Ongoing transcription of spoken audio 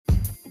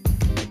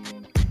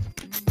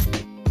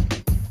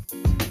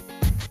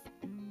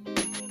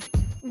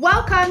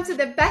Welcome to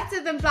the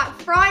Better Than Black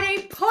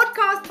Friday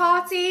podcast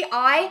party.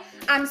 I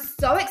am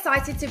so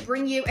excited to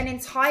bring you an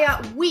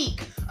entire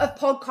week of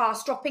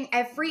podcasts dropping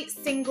every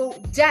single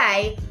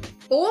day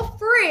for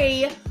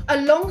free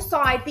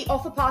alongside the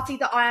offer party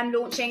that I am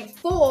launching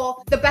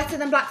for the Better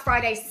Than Black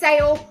Friday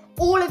sale.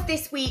 All of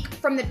this week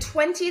from the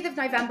 20th of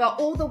November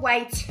all the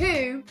way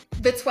to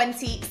the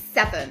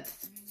 27th.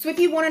 So if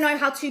you want to know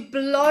how to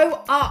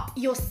blow up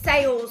your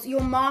sales,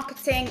 your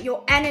marketing,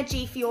 your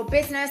energy for your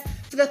business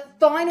for the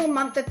final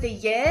month of the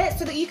year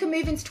so that you can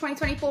move into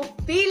 2024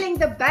 feeling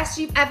the best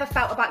you've ever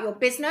felt about your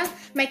business,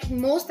 making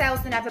more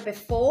sales than ever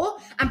before,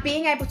 and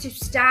being able to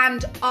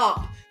stand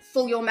up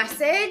for your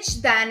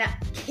message, then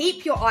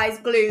keep your eyes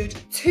glued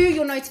to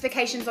your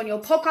notifications on your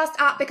podcast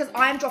app because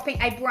I am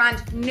dropping a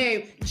brand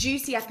new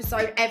juicy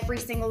episode every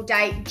single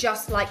day,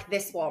 just like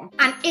this one.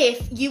 And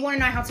if you want to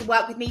know how to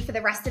work with me for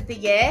the rest of the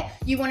year,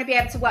 you want to be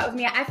able to work with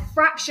me at a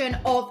fraction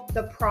of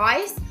the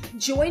price,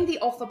 join the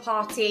offer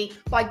party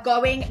by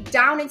going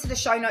down into the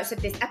show notes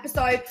of this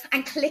episode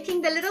and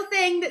clicking the little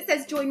thing that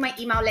says join my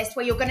email list,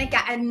 where you're going to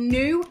get a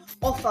new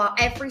offer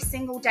every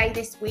single day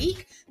this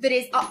week that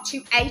is up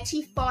to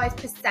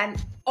 85%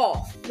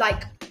 off.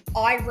 Like,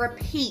 I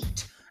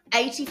repeat,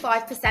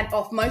 85%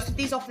 off. Most of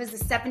these offers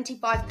are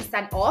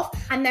 75%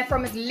 off, and they're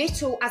from as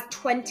little as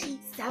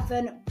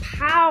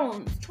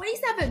 £27.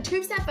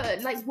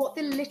 27, like what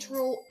the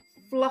literal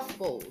fluff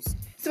balls.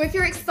 So if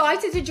you're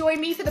excited to join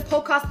me for the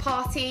podcast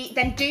party,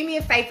 then do me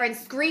a favor and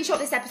screenshot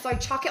this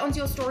episode, chuck it onto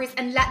your stories,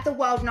 and let the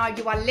world know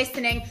you are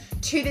listening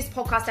to this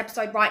podcast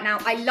episode right now.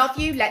 I love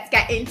you. Let's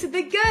get into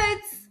the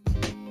goods.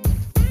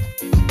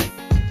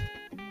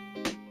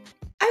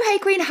 Oh, hey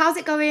Queen, how's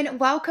it going?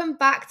 Welcome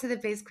back to the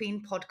Biz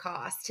Queen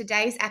podcast.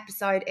 Today's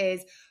episode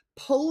is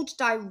pulled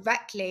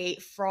directly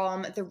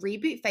from the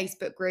Reboot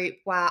Facebook group,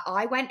 where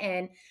I went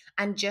in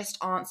and just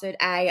answered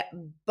a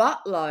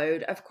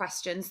buttload of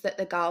questions that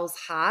the girls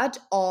had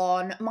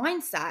on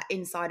mindset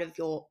inside of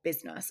your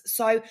business.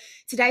 So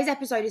today's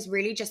episode is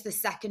really just the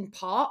second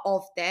part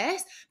of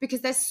this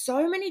because there's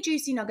so many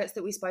juicy nuggets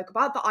that we spoke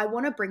about that I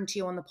want to bring to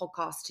you on the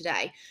podcast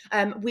today.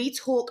 We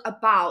talk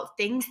about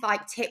things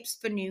like tips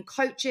for new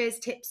coaches,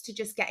 tips to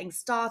just getting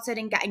started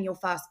and getting your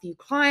first few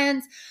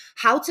clients,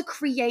 how to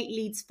create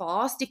leads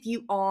fast if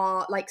you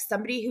are like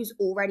somebody who's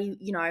already,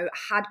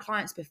 had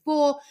clients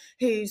before,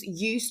 who's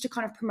used to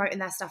kind of promoting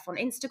their stuff on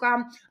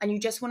Instagram, and you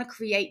just want to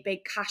create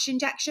big cash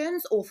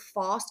injections or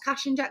fast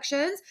cash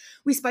injections.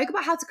 We spoke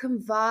about how to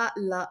convert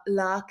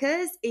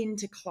lurkers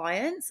into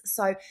clients.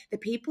 So the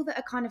people that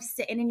are kind of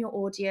sitting in your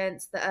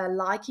audience, that are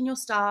liking your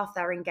stuff,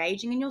 they're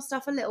engaging in your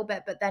stuff a little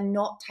bit, but they're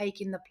not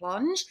taking the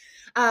plunge,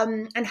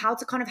 and how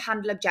to kind of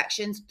handle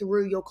objections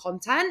through your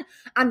content,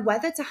 and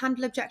whether to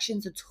handle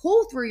objections at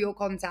all through your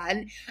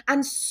content,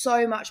 and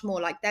so much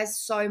more. Like, there's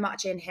so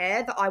much in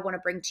here that I want to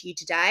bring to you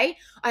today.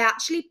 I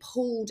actually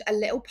pulled a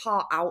little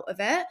part out of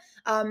it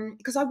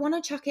because I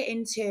want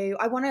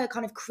to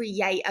kind of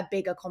create a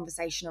bigger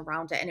conversation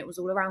around it. And it was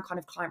all around kind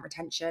of client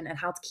retention and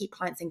how to keep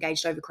clients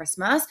engaged over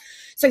Christmas.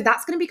 So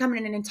that's going to be coming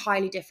in an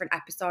entirely different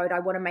episode. I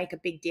want to make a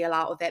big deal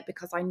out of it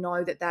because I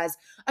know that there's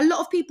a lot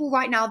of people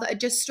right now that are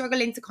just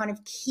struggling to kind of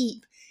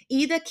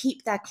either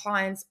keep their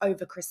clients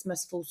over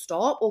Christmas full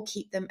stop or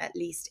keep them at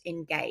least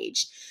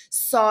engaged.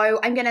 So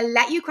I'm going to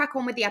let you crack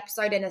on with the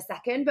episode in a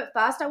second. But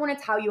first, I want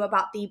to tell you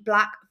about the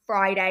Black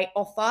Friday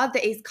offer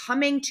that is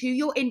coming to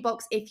your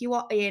inbox if you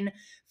are in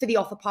for the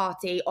offer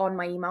party on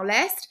my email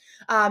list.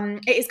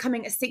 It is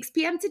coming at 6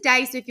 p.m.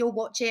 today. So if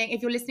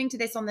you're listening to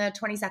this on the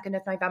 22nd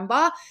of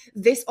November,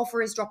 this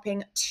offer is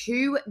dropping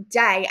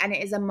today, and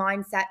it is a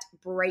mindset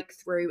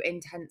breakthrough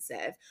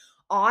intensive.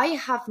 I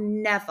have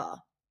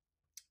never,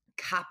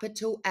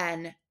 capital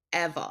N,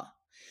 ever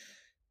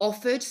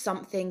offered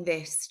something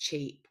this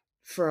cheap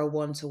for a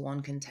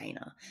one-to-one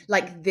container.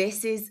 Like,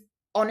 this is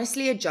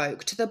honestly a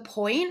joke, to the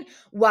point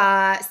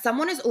where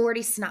someone has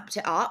already snapped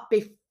it up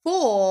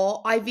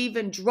before I've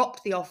even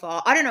dropped the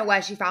offer. I don't know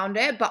where she found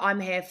it, but I'm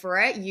here for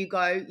it. You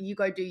go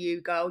do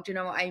you, girl. Do you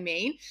know what I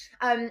mean?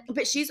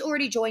 But she's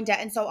already joined it.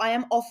 And so I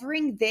am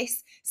offering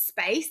this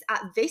space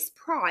at this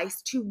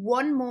price to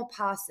one more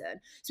person.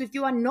 So if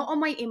you are not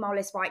on my email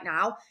list right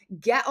now,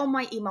 get on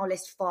my email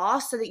list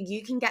fast so that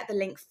you can get the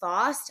link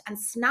first and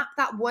snap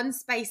that one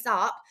space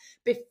up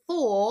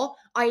before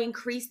I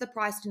increase the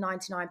price to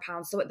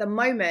 £99. So at the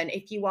moment,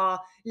 if you are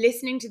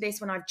listening to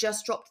this when I've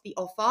just dropped the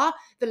offer,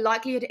 the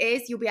likelihood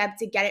is you'll be able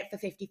to get it for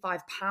 £55.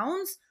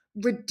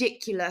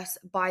 Ridiculous,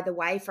 by the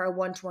way, for a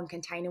one-to-one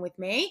container with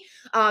me.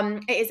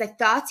 It is a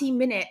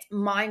 30-minute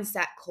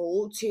mindset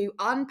call to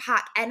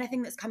unpack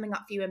anything that's coming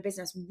up for you in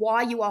business,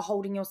 why you are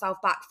holding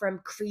yourself back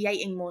from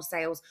creating more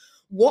sales,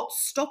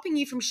 what's stopping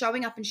you from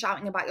showing up and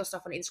shouting about your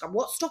stuff on Instagram,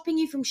 what's stopping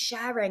you from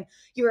sharing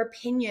your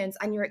opinions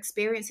and your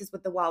experiences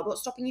with the world, what's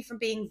stopping you from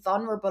being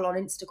vulnerable on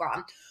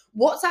Instagram,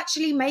 what's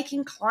actually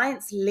making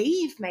clients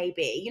leave.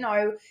 Maybe,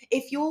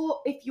 if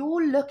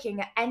you're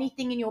looking at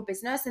anything in your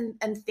business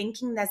and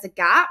thinking there's a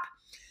gap,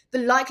 the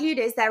likelihood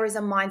is there is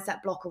a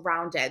mindset block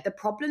around it. The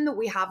problem that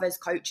we have as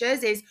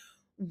coaches is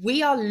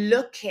we are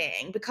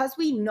looking, because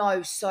we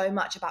know so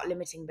much about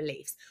limiting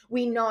beliefs.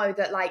 We know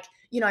that, like,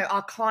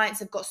 our clients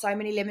have got so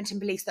many limiting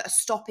beliefs that are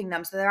stopping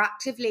them. So they're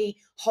actively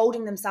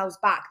holding themselves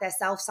back. They're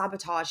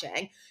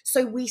self-sabotaging.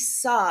 So we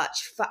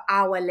search for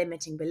our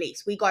limiting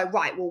beliefs. We go,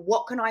 right, well,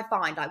 what can I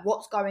find? Like,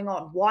 what's going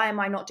on? Why am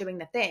I not doing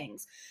the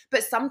things?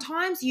 But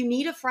sometimes you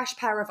need a fresh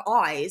pair of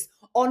eyes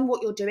on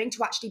what you're doing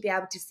to actually be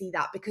able to see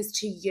that. Because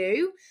to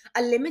you,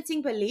 a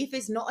limiting belief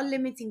is not a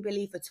limiting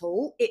belief at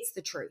all. It's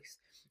the truth.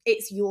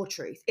 It's your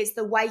truth. It's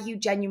the way you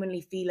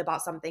genuinely feel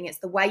about something. It's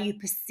the way you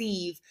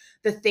perceive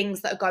the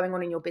things that are going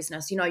on in your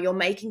business. You're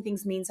making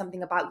things mean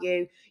something about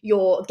you.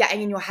 You're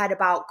getting in your head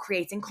about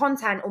creating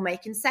content or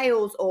making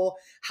sales or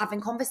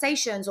having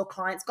conversations or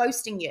clients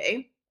ghosting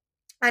you.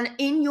 And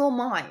in your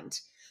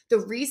mind, the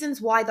reasons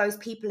why those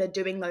people are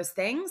doing those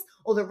things,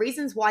 or the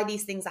reasons why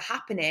these things are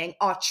happening,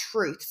 are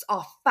truths,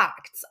 are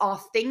facts, are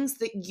things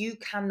that you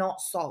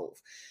cannot solve.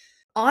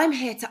 I'm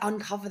here to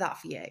uncover that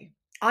for you.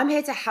 I'm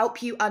here to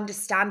help you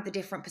understand the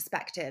different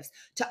perspectives,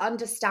 to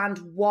understand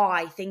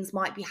why things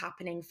might be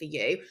happening for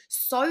you,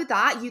 so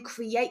that you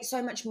create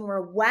so much more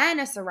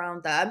awareness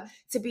around them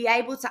to be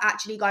able to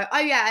actually go, oh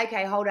yeah,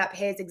 okay, hold up,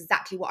 here's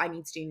exactly what I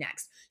need to do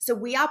next. So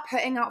we are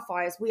putting out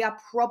fires, we are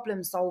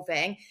problem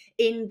solving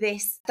in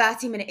this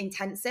 30-minute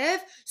intensive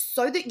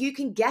so that you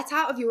can get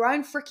out of your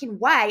own freaking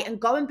way and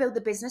go and build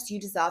the business you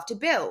deserve to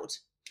build.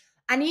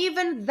 And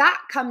even that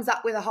comes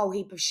up with a whole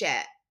heap of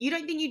shit. You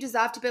don't think you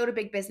deserve to build a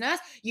big business.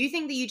 You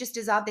think that you just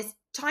deserve this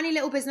tiny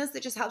little business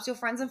that just helps your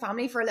friends and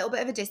family for a little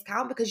bit of a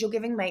discount because you're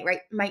giving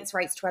mates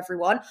rates to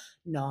everyone.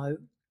 No,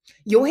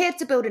 you're here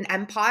to build an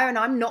empire, and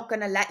I'm not going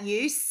to let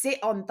you sit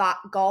on that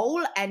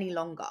goal any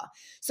longer.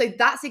 So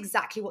that's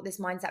exactly what this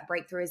mindset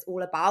breakthrough is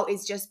all about,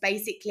 is just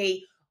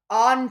basically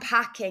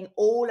unpacking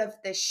all of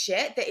the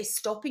shit that is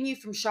stopping you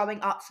from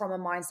showing up from a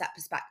mindset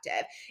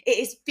perspective. It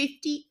is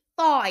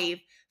 55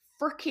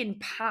 freaking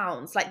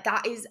pounds. Like,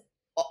 that is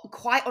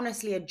quite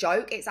honestly a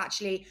joke. It's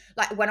actually,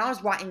 like, when I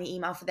was writing the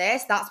email for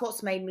this, that's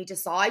what's made me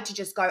decide to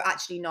just go,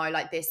 actually, no,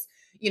 like this,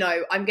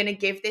 I'm going to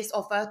give this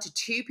offer to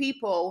 2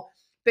 people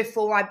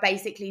before I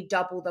basically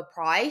double the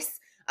price.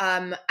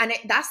 And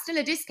that's still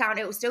a discount.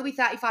 It will still be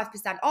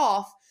 35%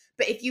 off.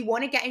 But if you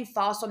want to get in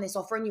fast on this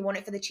offer and you want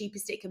it for the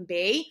cheapest it can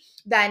be,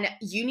 then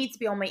you need to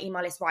be on my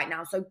email list right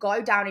now. So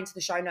go down into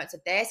the show notes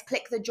of this,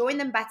 click the Join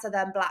the Better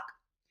Than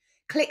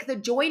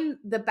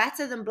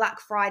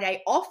Black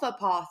Friday offer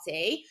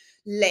party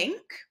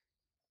link.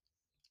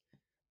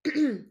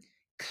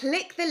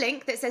 Click the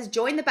link that says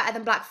Join the Better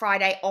Than Black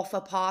Friday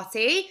offer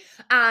party,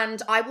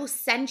 and I will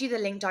send you the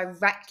link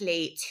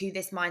directly to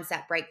this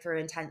mindset breakthrough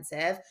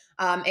intensive.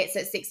 It's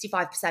at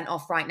 65%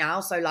 off right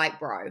now. So, like,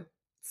 bro,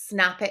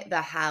 snap it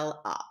the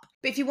hell up.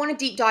 But if you want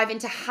to deep dive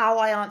into how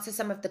I answer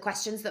some of the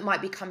questions that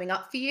might be coming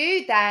up for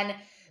you, then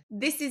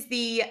this is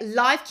the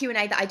live Q&A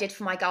that I did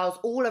for my girls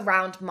all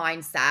around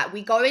mindset.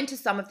 We go into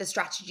some of the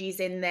strategies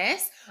in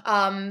this,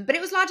 but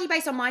it was largely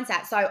based on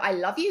mindset. So I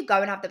love you.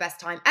 Go and have the best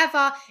time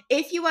ever.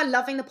 If you are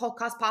loving the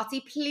podcast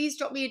party, please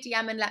drop me a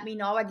DM and let me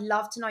know. I'd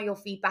love to know your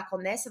feedback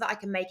on this so that I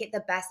can make it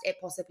the best it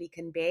possibly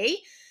can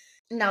be.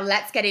 Now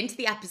let's get into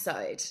the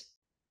episode.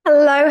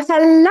 Hello,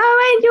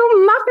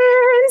 angel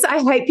muffins.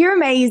 I hope you're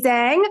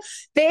amazing.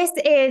 This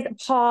is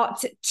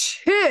part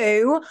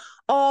 2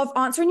 of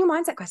answering your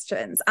mindset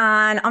questions.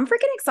 And I'm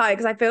freaking excited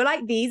because I feel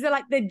like these are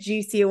like the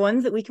juicier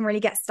ones that we can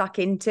really get stuck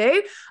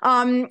into.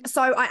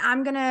 So I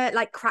am going to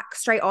like crack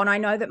straight on. I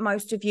know that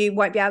most of you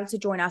won't be able to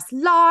join us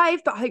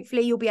live, but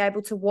hopefully you'll be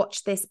able to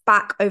watch this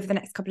back over the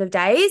next couple of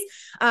days.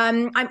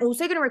 I'm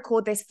also going to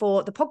record this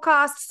for the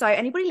podcast. So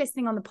anybody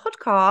listening on the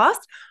podcast,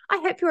 I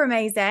hope you're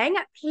amazing.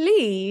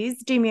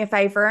 Please do me a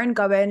favor and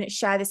go and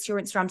share this to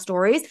your Instagram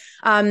stories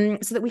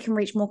so that we can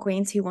reach more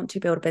queens who want to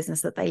build a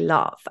business that they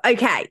love.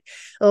 Okay,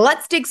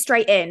 let's dig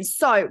straight in.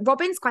 So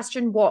Robin's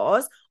question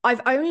was,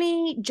 I've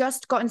only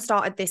just gotten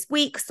started this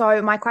week.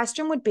 So my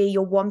question would be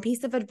your one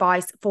piece of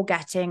advice for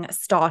getting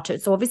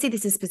started. So obviously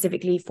this is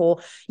specifically for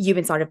you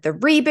inside of the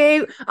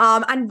reboot.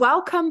 And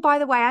welcome, by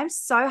the way. I'm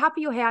so happy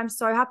you're here. I'm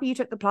so happy you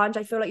took the plunge.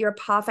 I feel like you're a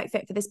perfect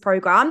fit for this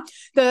program.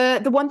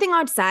 The one thing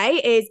I'd say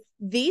is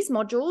these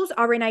modules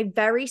are in a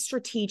very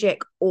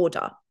strategic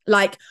order.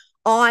 Like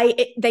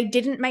they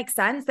didn't make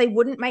sense. They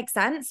wouldn't make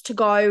sense to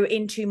go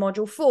into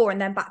module 4 and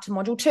then back to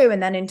module 2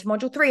 and then into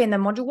module 3 and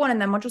then module 1 and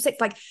then module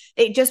 6. Like,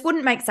 it just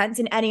wouldn't make sense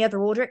in any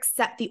other order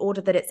except the order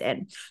that it's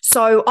in.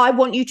 So I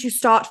want you to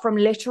start from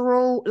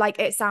literal, like,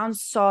 it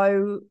sounds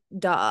so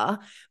duh,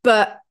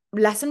 but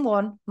lesson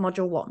 1,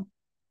 module 1.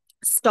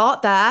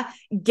 Start there,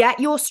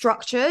 get your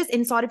structures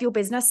inside of your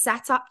business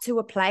set up to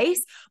a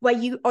place where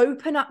you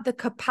open up the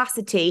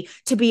capacity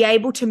to be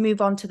able to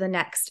move on to the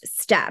next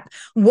step.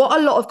 What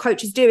a lot of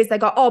coaches do is they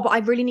go, oh, but I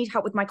really need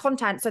help with my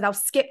content. So they'll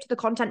skip to the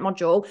content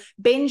module,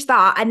 binge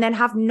that, and then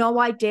have no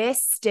idea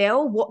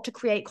still what to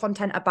create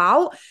content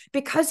about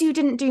because you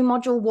didn't do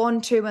module 1,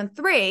 2, and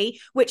 3,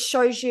 which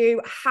shows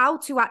you how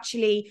to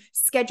actually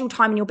schedule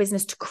time in your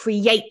business to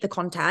create the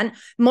content.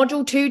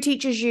 Module 2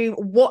 teaches you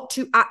what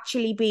to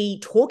actually be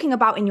talking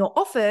talking about in your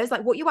offers,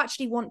 like what you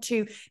actually want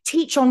to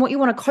teach on, what you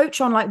want to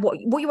coach on, like what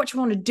you actually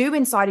want to do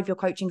inside of your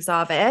coaching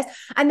service.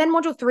 And then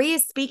module 3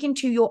 is speaking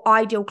to your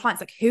ideal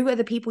clients. Like, who are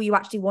the people you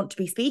actually want to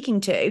be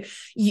speaking to?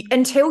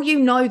 Until you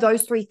know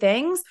those 3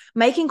 things,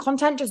 making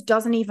content just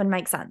doesn't even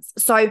make sense.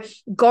 So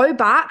go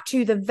back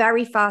to the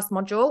very first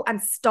module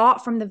and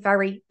start from the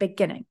very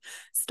beginning.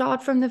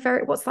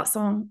 What's that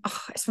song?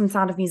 Oh, it's from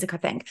Sound of Music, I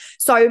think.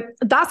 So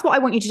that's what I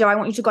want you to do. I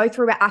want you to go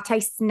through it at a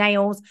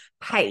snail's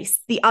pace.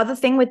 The other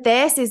thing with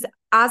this is,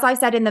 as I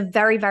said in the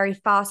very, very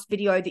first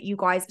video that you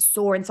guys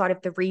saw inside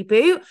of the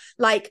reboot,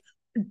 like,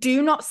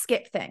 do not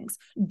skip things.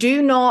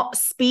 Do not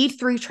speed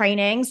through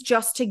trainings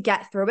just to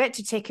get through it,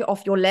 to tick it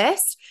off your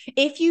list.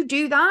 If you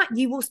do that,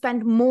 you will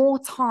spend more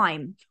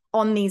time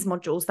on these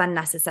modules than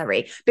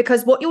necessary,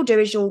 because what you'll do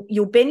is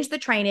you'll binge the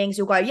trainings.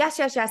 You'll go, yes,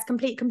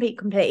 complete,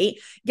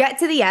 get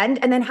to the end,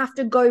 and then have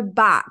to go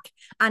back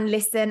and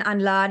listen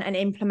and learn and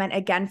implement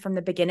again from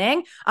the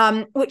beginning,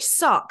 which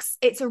sucks.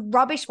 It's a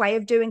rubbish way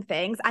of doing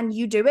things, and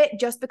you do it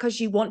just because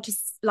you want to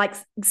like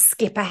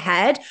skip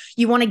ahead.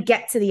 You want to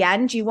get to the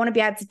end. You want to be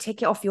able to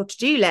tick it off your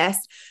to-do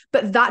list,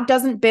 but that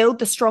doesn't build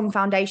the strong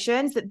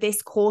foundations that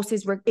this course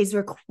is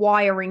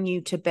requiring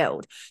you to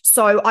build.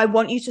 So I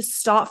want you to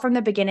start from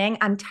the beginning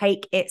and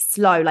take it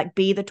slow, like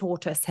be the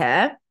tortoise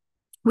here.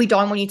 We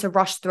don't want you to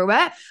rush through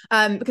it,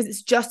 because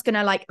it's just going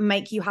to like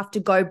make you have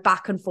to go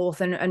back and forth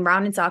and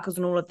round in circles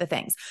and all of the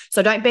things.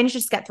 So don't binge,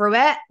 just get through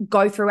it,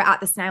 go through it at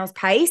the snail's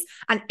pace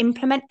and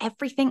implement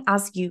everything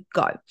as you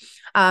go.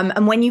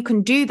 And when you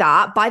can do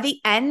that, by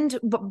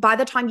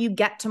the time you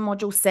get to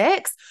module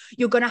 6,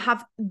 you're going to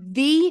have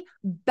the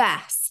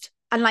best,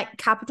 and like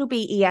capital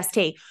BEST,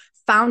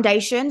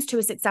 foundations to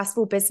a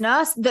successful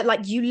business that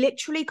like you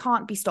literally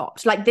can't be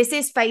stopped. Like, this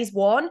is phase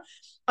 1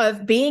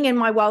 of being in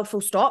my world,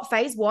 full stop.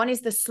 Phase 1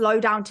 is the slow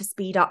down to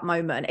speed up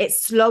moment.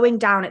 It's slowing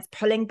down, it's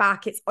pulling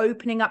back, it's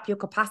opening up your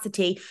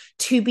capacity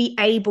to be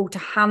able to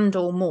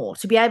handle more,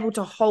 to be able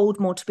to hold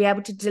more, to be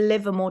able to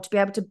deliver more, to be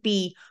able to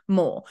be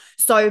more.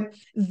 So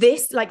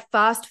this like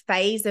first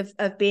phase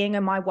of being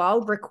in my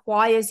world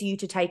requires you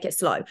to take it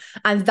slow.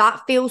 And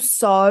that feels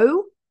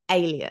so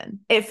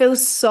alien. It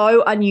feels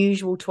so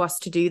unusual to us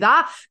to do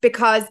that,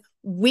 because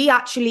we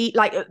actually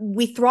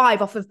we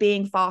thrive off of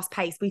being fast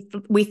paced.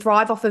 We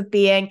thrive off of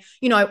being,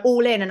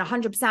 all in and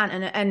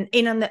 100% and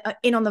in on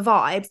the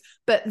vibes.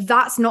 But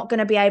that's not going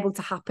to be able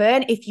to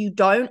happen if you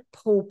don't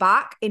pull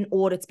back in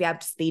order to be able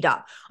to speed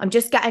up. I'm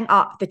just getting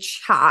up the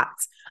chat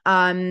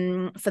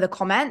for the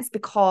comments,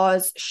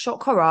 because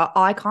shock horror,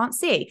 I can't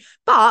see,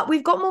 but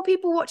we've got more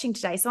people watching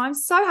today, so I'm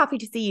so happy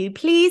to see you.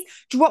 Please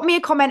drop me a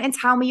comment and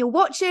tell me you're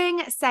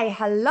watching. Say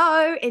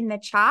hello in the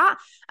chat,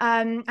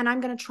 and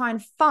I'm going to try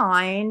and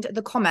find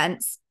the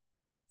comments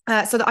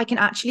so that I can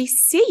actually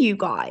see you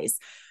guys.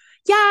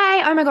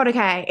 Yay! Oh my God,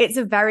 okay. It's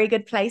a very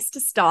good place to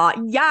start.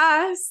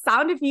 Yes,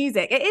 Sound of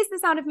Music. It is the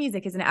Sound of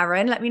Music, isn't it,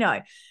 Erin? Let me know.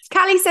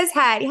 Callie says,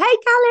 hey. Hey,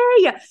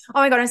 Callie. Oh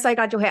my God, I'm so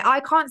glad you're here. I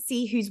can't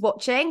see who's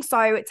watching,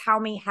 so tell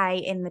me hey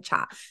in the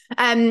chat.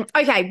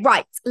 Okay,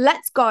 right.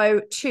 Let's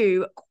go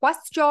to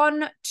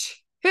question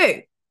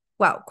 2.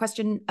 Well,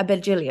 question a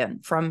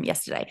bajillion from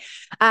yesterday.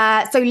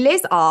 So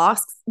Liz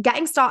asks,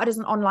 getting started as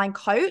an online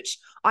coach,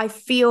 I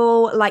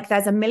feel like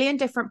there's a million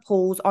different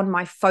pulls on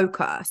my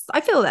focus.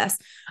 I feel this.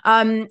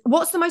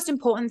 What's the most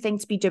important thing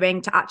to be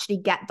doing to actually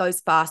get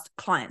those first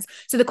clients?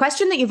 So the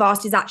question that you've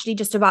asked is actually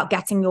just about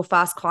getting your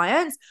first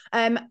clients.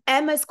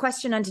 Emma's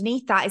question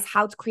underneath that is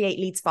how to create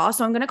leads fast.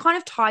 So I'm going to kind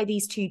of tie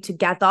these two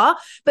together.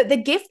 But the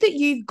gift that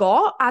you've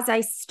got as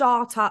a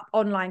startup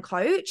online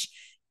coach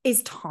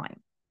is time.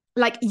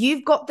 Like,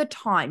 you've got the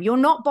time. You're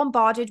not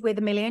bombarded with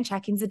a million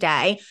check-ins a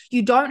day.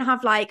 You don't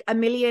have like a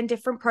million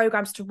different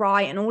programs to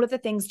write and all of the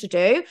things to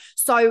do.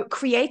 So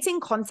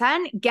creating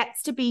content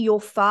gets to be your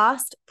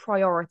first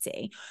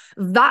priority.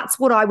 That's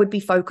what I would be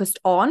focused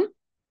on.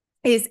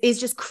 Is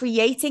just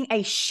creating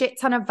a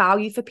shit ton of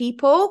value for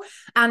people.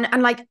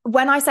 And like,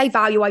 when I say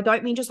value, I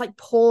don't mean just like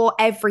pour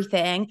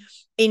everything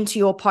into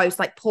your post,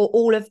 like pour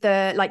all of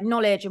the like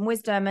knowledge and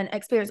wisdom and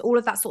experience, all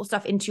of that sort of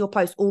stuff into your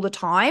post all the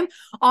time.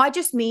 I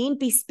just mean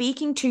be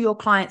speaking to your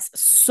clients'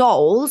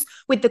 souls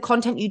with the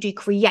content you do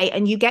create,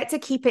 and you get to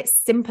keep it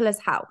simple as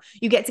hell.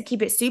 You get to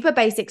keep it super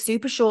basic,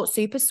 super short,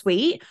 super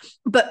sweet.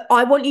 But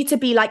I want you to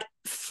be like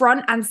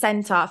front and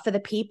center for the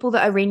people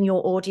that are in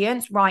your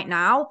audience right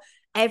now,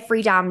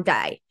 every damn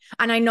day.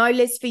 And I know,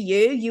 Liz, for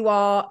you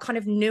are kind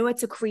of newer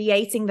to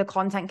creating the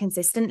content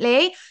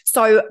consistently.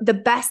 So the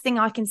best thing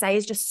I can say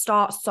is just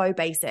start so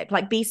basic,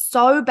 like be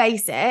so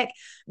basic.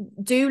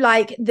 Do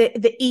like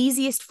the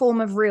easiest form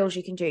of reels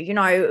you can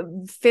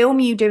do, film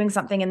you doing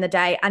something in the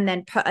day and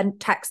then put a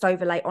text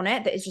overlay on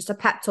it that is just a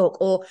pep talk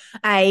or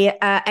a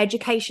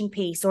education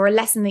piece or a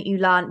lesson that you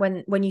learned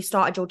when you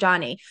started your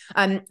journey.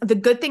 The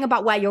good thing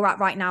about where you're at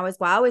right now as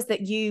well is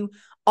that you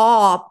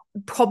are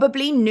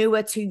probably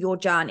newer to your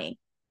journey.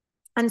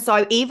 And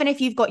so even if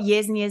you've got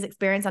years and years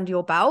experience under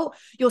your belt,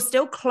 you're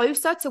still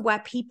closer to where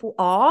people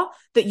are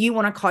that you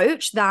want to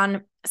coach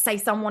than, say,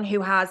 someone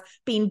who has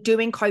been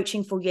doing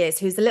coaching for years,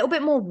 who's a little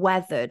bit more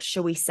weathered,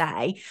 shall we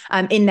say,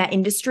 in their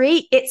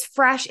industry. It's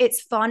fresh,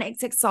 it's fun,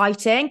 it's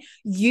exciting.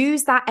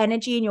 Use that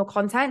energy in your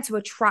content to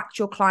attract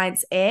your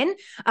clients in,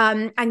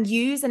 and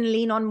use and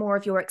lean on more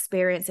of your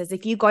experiences.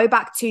 If you go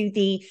back to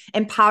the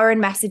empowering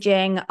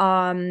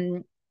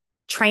messaging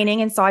training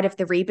inside of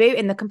the Reboot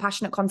in the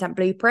Compassionate Content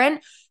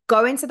Blueprint,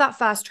 go into that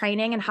first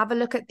training and have a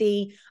look at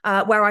the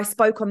where I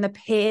spoke on the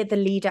peer, the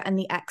leader, and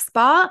the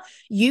expert.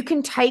 You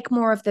can take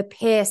more of the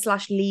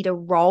peer/leader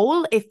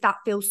role if that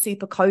feels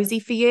super cozy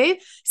for you,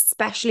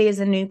 especially as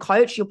a new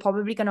coach. You're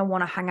probably going to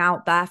want to hang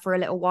out there for a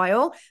little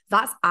while.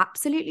 That's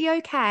absolutely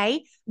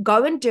okay.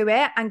 Go and do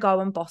it and go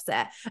and boss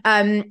it.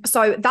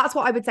 So that's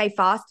what I would say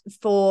first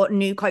for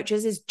new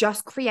coaches is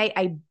just create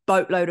a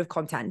boatload of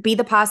content. Be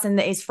the person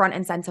that is front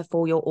and center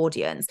for your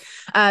audience.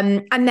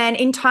 And then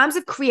in terms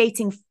of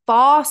creating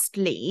fast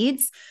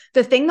leads,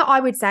 the thing that I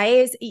would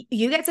say is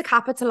you get to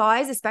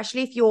capitalize,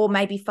 especially if you're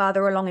maybe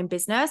further along in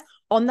business,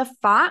 on the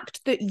fact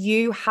that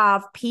you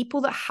have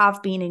people that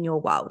have been in your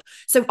world.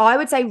 So I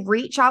would say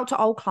reach out to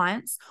old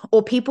clients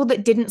or people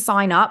that didn't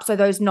sign up. So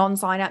those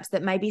non-signups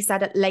that maybe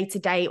said at later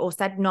date or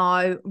said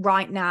no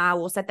right now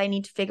or said they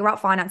need to figure out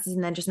finances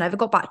and then just never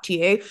got back to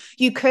you.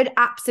 You could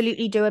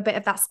absolutely do a bit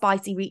of that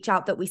spicy reach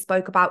out that we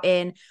spoke about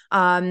in,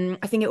 I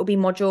think it will be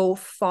module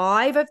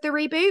 5 of the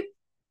Reboot.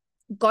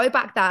 Go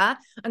back there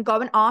and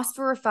go and ask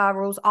for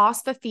referrals,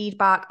 ask for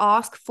feedback,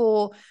 ask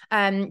for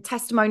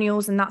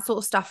testimonials and that sort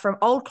of stuff from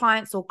old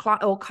clients or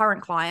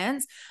current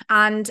clients,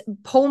 and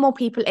pull more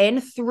people in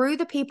through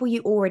the people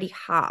you already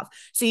have.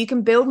 So you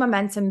can build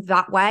momentum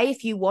that way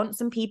if you want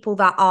some people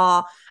that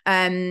are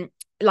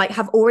like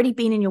have already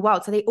been in your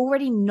world. So they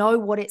already know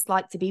what it's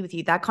like to be with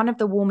you. They're kind of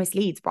the warmest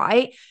leads,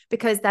 right?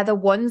 Because they're the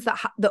ones that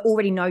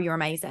already know you're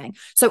amazing.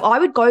 So I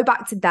would go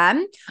back to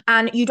them,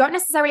 and you don't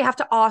necessarily have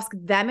to ask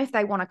them if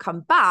they want to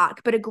come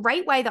back. But a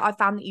great way that I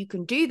found that you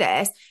can do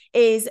this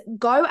is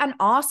go and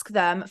ask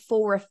them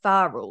for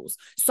referrals.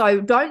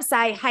 So don't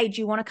say, hey,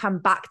 do you want to come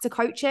back to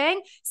coaching?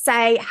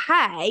 Say,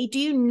 hey, do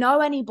you know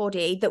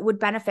anybody that would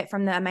benefit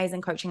from the amazing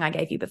coaching I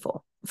gave you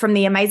before, from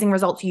the amazing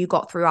results you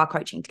got through our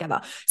coaching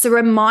together? So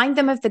remind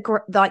them of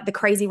the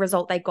crazy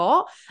result they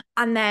got,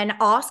 and then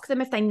ask them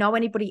if they know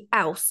anybody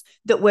else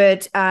that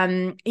would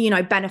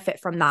benefit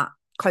from that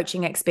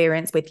coaching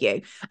experience with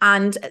you.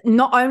 And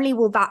not only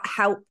will that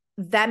help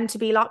them to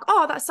be like,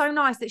 oh, that's so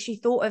nice that she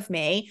thought of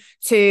me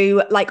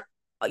to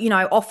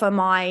offer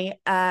my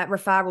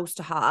referrals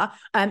to her.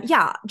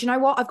 Yeah, do you know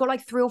what? I've got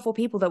like 3 or 4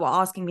 people that were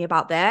asking me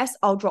about this.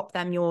 I'll drop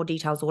them your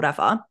details or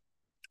whatever.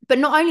 But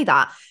not only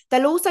that,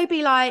 they'll also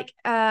be like,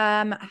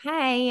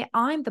 hey,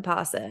 I'm the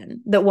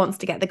person that wants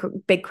to get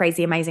the big,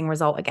 crazy, amazing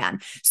result again.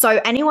 So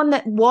anyone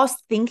that was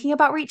thinking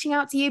about reaching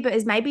out to you, but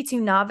is maybe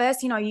too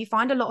nervous, you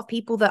find a lot of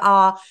people that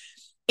are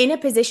in a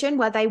position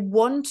where they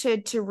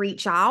wanted to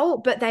reach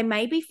out, but they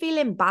maybe feel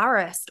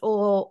embarrassed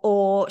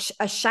or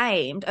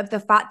ashamed of the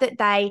fact that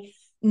they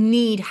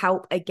need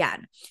help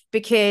again,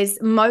 because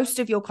most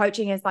of your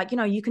coaching is like,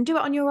 you can do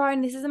it on your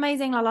own, this is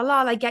amazing, la la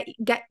la, like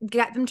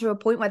get them to a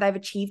point where they've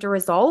achieved a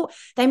result.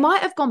 They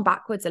might have gone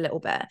backwards a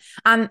little bit,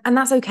 and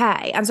that's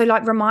okay. And so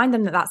like remind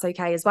them that that's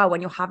okay as well when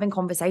you're having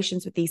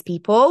conversations with these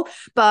people,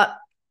 but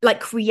like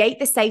create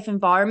the safe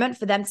environment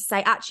for them to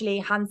say, actually,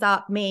 hands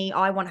up, me,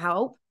 I want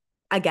help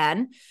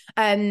again,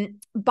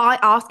 by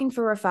asking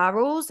for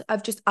referrals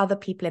of just other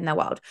people in their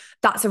world.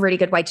 That's a really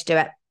good way to do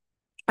it.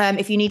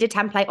 If you need a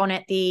template on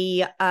it,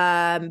 the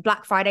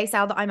Black Friday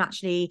sale that I'm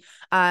actually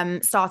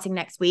starting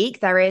next week,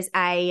 there is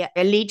a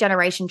lead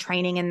generation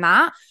training in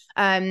that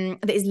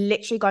is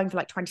literally going for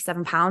like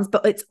 £27.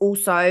 But it's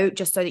also,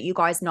 just so that you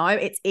guys know,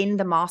 it's in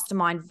the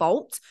mastermind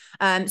vault.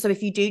 So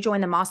if you do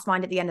join the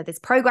mastermind at the end of this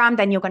program,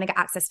 then you're going to get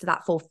access to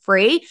that for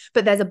free.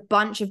 But there's a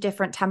bunch of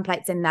different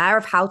templates in there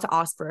of how to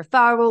ask for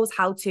referrals,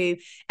 how to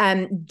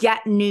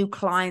get new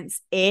clients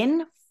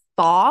in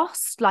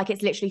fast. Like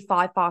it's literally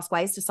 5 fast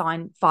ways to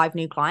sign 5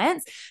 new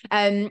clients.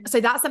 So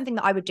that's something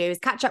that I would do, is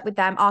catch up with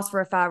them, ask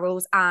for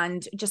referrals,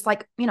 and just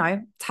like,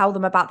 tell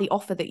them about the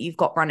offer that you've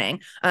got running.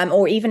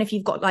 Or even if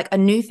you've got like a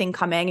new thing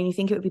coming and you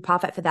think it would be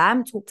perfect for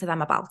them, talk to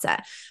them about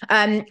it.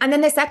 And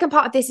then the second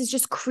part of this is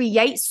just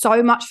create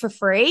so much for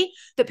free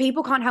that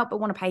people can't help but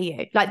want to pay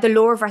you. Like the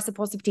law of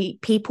reciprocity,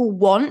 people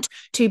want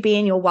to be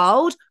in your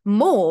world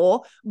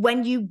more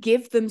when you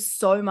give them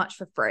so much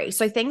for free.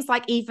 So things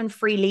like even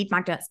free lead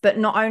magnets, but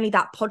not only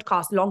that,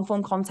 podcast, long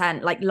form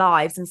content like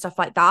lives and stuff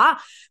like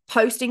that,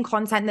 posting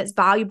content that's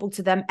valuable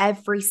to them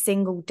every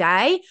single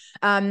day.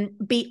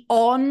 Be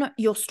on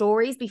your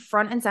stories, be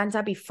front and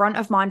center, be front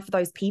of mind for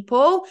those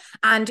people,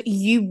 and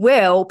you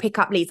will pick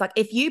up leads. Like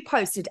if you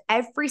posted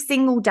every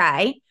single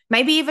day,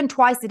 maybe even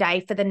twice a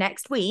day for the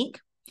next week,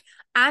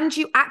 and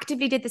you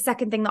actively did the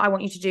second thing that I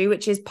want you to do,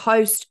 which is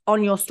post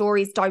on your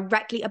stories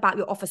directly about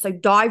your offer. So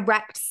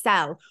direct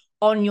sell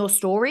on your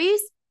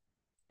stories.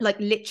 like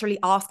literally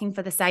asking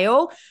for the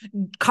sale,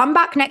 come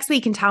back next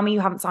week and tell me you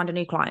haven't signed a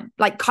new client.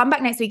 Like come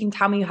back next week and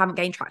tell me you haven't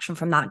gained traction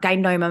from that,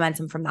 gained no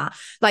momentum from that.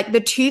 Like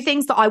the two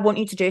things that I want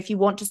you to do if you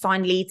want to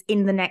sign leads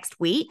in the next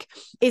week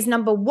is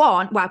number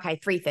one, well, okay,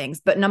 three things,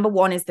 but number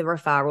one is the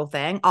referral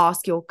thing.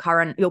 Ask your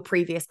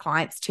previous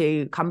clients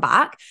to come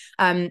back,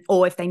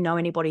 or if they know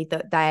anybody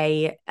that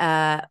they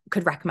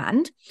could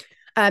recommend.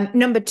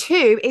 Number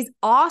two is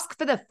ask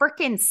for the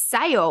freaking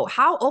sale.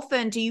 How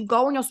often do you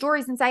go on your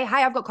stories and say,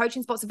 hey, I've got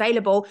coaching spots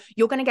available.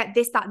 You're going to get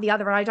this, that, the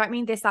other. And I don't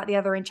mean this, that, the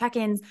other in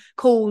check-ins,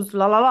 calls,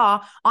 la, la,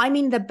 la. I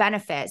mean the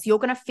benefits. You're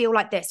going to feel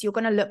like this. You're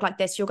going to look like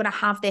this. You're going to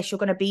have this. You're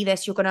going to be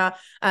this. You're going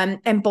to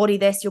embody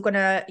this. You're going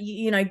to,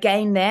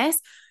 gain this.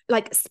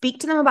 Like speak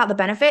to them about the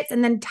benefits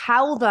and then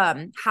tell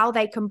them how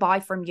they can buy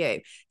from you.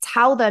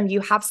 Tell them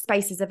you have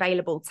spaces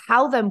available.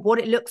 Tell them what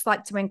it looks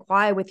like to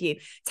inquire with you.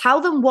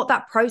 Tell them what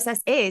that process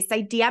is.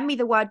 Say, DM me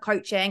the word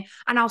coaching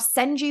and I'll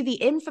send you the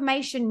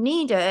information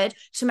needed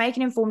to make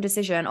an informed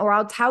decision, or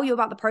I'll tell you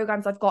about the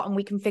programs I've got and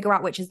we can figure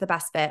out which is the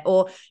best fit,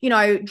 or,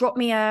 drop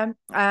me a,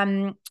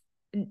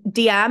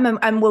 DM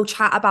and we'll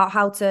chat about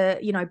how to,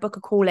 book a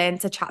call in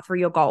to chat through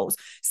your goals,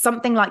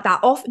 something like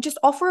that. Just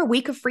offer a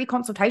week of free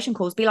consultation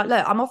calls. Be like,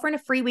 look, I'm offering a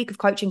free week of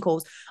coaching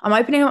calls. I'm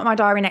opening up my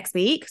diary next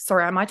week.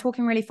 Sorry, am I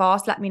talking really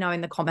fast? Let me know in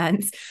the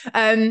comments.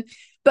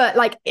 But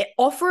like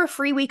offer a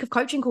free week of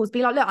coaching calls.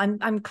 Be like, look,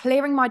 I'm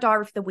clearing my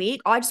diary for the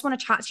week. I just want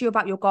to chat to you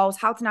about your goals,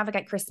 how to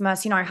navigate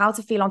Christmas, how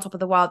to feel on top of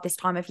the world this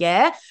time of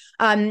year.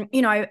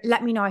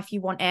 Let me know if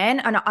you want in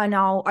and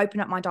I'll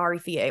open up my diary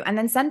for you. And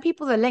then send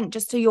people the link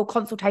just to your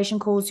consultation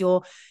calls,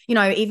 your,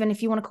 even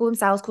if you want to call them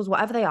sales calls,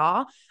 whatever they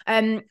are.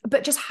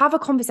 But just have a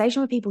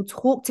conversation with people,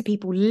 talk to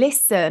people,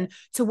 listen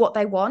to what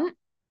they want.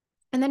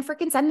 And then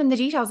freaking send them the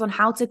details on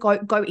how to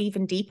go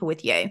even deeper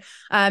with you.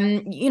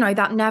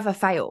 That never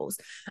fails.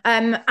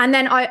 And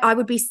then I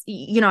would be,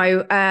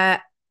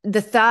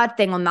 the third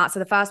thing on that. So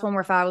the first one,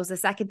 referrals. The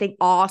second thing,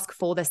 ask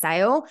for the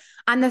sale.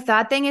 And the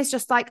third thing is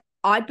just like,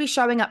 I'd be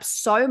showing up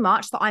so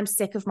much that I'm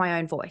sick of my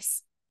own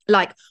voice.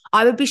 Like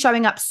I would be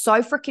showing up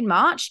so freaking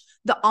much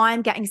that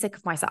I'm getting sick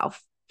of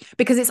myself.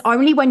 Because it's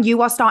only when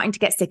you are starting to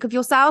get sick of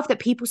yourself that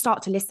people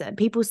start to listen,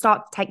 people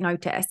start to take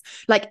notice.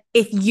 Like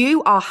if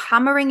you are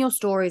hammering your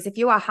stories, if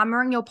you are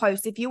hammering your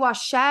posts, if you are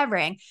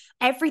sharing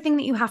everything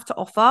that you have to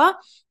offer,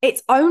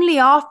 it's only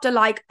after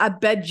like a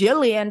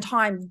bajillion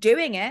times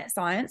doing it,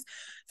 science,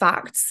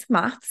 facts,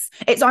 maths,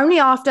 it's only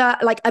after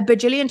like a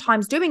bajillion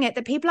times doing it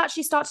that people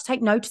actually start to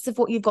take notice of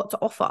what you've got to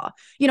offer.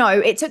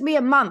 It took me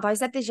a month. I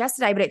said this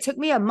yesterday, but it took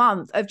me a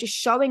month of just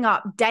showing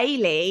up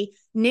daily,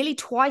 nearly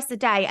twice a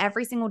day,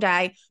 every single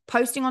day,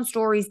 posting on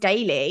stories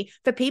daily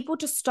for people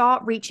to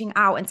start reaching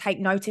out and take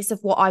notice of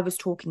what I was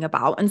talking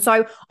about. And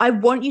so I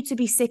want you to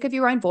be sick of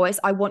your own voice.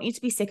 I want you to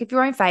be sick of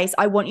your own face.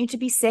 I want you to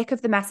be sick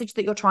of the message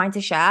that you're trying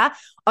to share.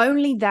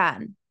 Only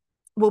then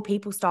will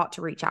people start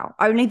to reach out.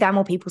 Only then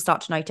will people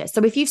start to notice.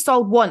 So if you've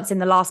sold once in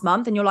the last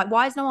month and you're like,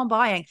 why is no one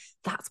buying?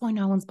 That's why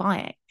no one's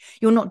buying.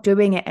 You're not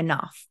doing it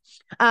enough.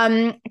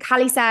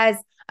 Callie says,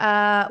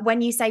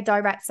 when you say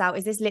direct sell,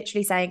 is this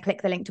literally saying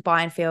click the link to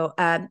buy and feel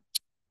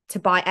to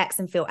buy X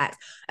and feel X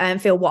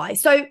and feel Y?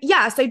 So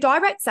yeah, so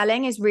direct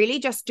selling is really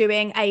just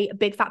doing a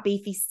big fat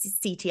beefy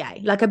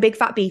CTA, like a big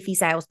fat beefy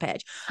sales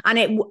pitch.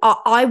 And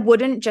I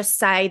wouldn't just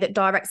say that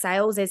direct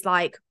sales is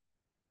like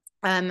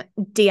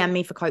DM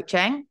me for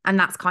coaching and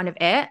that's kind of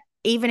it.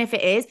 Even if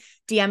it is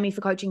DM me for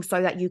coaching so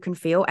that you can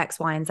feel X,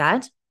 Y, and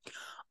Z,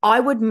 I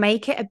would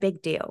make it a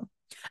big deal.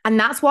 And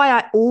that's why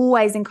I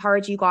always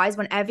encourage you guys,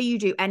 whenever you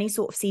do any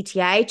sort of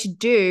CTA, to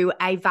do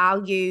a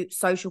value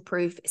social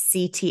proof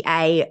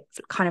CTA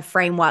kind of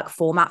framework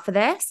format for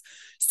this.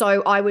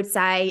 So I would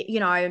say,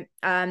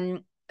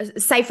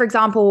 say for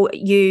example,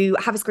 you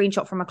have a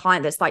screenshot from a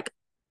client that's like,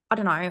 I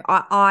don't know,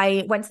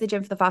 I went to the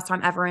gym for the first time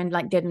ever and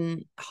like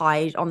didn't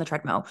hide on the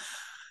treadmill.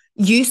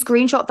 You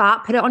screenshot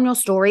that, put it on your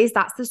stories.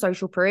 That's the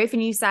social proof.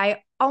 And you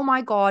say, oh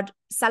my God,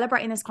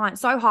 celebrating this client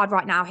so hard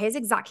right now. Here's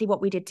exactly what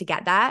we did to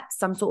get there.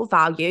 Some sort of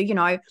value,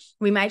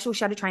 we made sure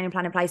she had a training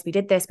plan in place. We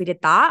did this, we did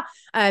that.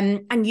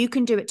 And you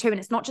can do it too. And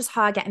it's not just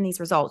her getting these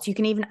results. You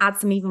can even add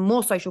some even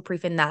more social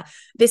proof in there.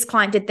 This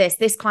client did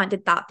this client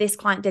did that, this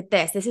client did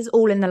this. This is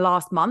all in the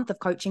last month of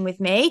coaching with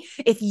me.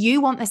 If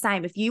you want the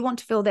same, if you want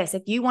to feel this,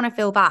 if you want to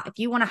feel that, if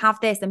you want to have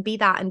this and be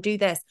that and do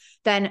this,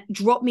 then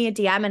drop me a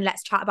DM and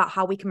let's chat about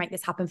how we can make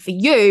this happen for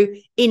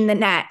you in the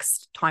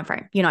next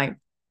timeframe,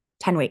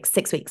 10 weeks,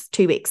 6 weeks,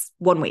 2 weeks,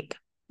 1 week,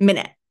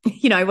 minute,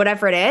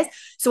 whatever it is.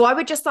 So I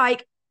would just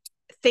like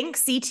think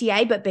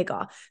CTA, but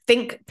bigger.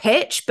 Think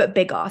pitch, but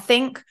bigger.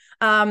 Think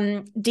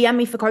DM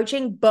me for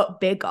coaching,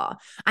 but bigger.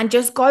 And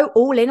just go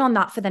all in on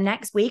that for the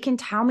next week and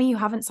tell me you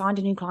haven't signed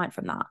a new client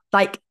from that.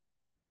 Like,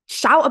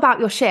 shout about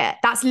your shit.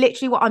 That's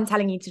literally what I'm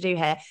telling you to do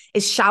here,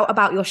 is shout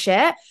about your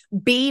shit.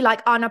 Be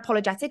like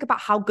unapologetic about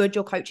how good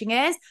your coaching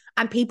is.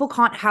 And people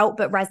can't help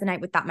but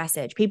resonate with that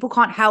message. People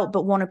can't help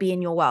but want to be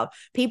in your world.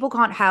 People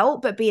can't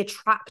help but be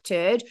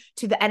attracted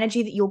to the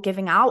energy that you're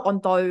giving out on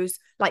those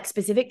like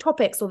specific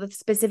topics, or the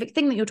specific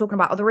thing that you're talking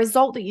about, or the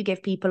result that you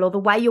give people, or the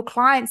way your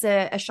clients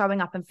are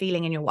showing up and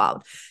feeling in your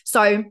world.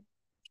 So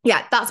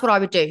yeah, that's what I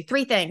would do.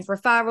 3 things: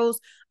 referrals,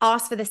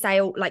 ask for the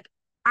sale, like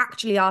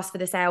actually ask for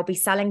the sale, be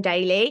selling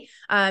daily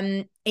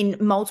in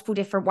multiple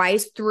different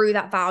ways through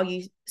that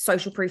value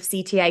social proof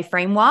CTA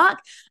framework,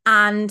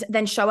 and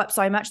then show up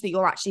so much that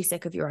you're actually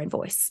sick of your own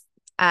voice.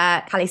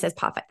 Callie says,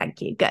 perfect,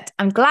 thank you. Good.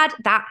 I'm glad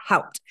that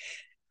helped.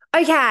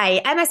 Okay,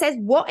 Emma says,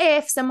 what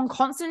if someone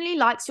constantly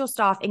likes your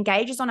stuff,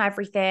 engages on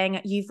everything,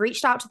 you've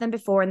reached out to them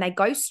before and they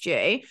ghost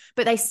you,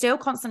 but they still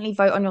constantly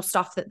vote on your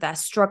stuff that they're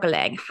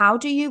struggling? How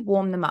do you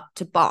warm them up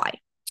to buy?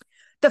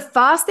 The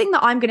first thing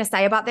that I'm going to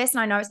say about this, and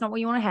I know it's not what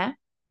you want to hear,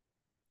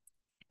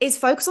 is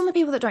focus on the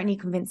people that don't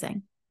need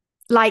convincing.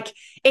 Like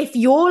if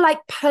you're like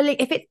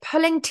if it's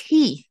pulling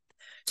teeth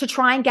to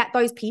try and get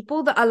those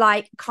people that are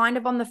like kind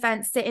of on the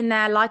fence, sitting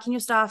there, liking your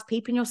stuff,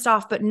 peeping your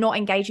stuff, but not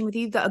engaging with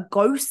you, that are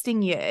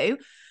ghosting you,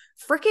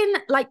 freaking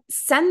like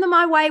send them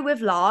my way with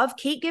love,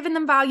 keep giving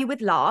them value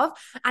with love,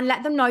 and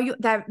let them know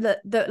they're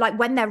like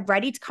when they're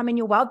ready to come in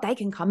your world, they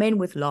can come in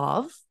with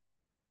love.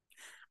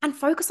 And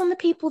focus on the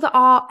people that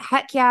are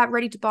heck yeah,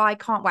 ready to buy,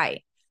 can't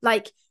wait.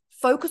 Like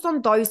focus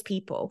on those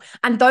people.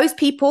 And those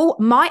people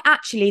might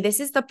actually,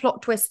 this is the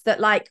plot twist that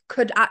like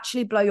could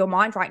actually blow your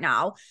mind right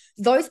now.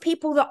 Those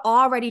people that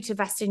are ready to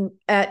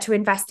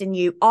invest in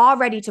you, are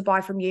ready to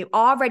buy from you,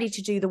 are ready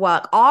to do the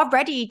work, are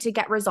ready to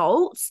get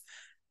results,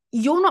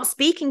 you're not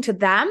speaking to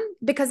them,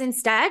 because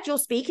instead you're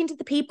speaking to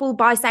the people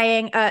by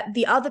saying,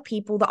 the other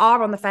people that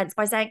are on the fence,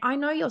 by saying, I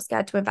know you're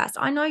scared to invest.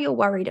 I know you're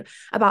worried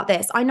about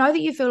this. I know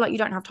that you feel like you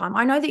don't have time.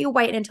 I know that you're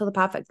waiting until the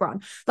perfect run.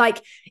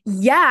 Like,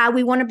 yeah,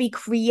 we want to be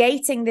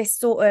creating this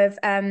sort of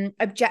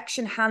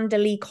objection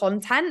handly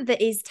content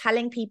that is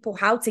telling people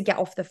how to get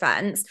off the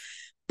fence.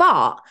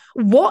 But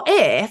what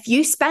if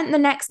you spent the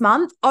next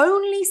month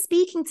only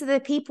speaking to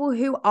the people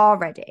who are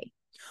ready?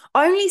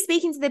 Only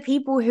speaking to the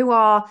people who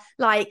are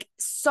like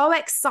so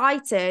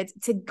excited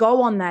to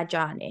go on their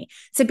journey,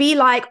 to be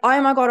like, oh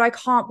my God, I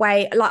can't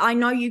wait. Like, I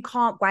know you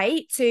can't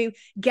wait to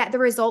get the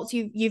results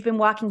you've been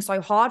working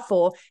so hard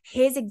for.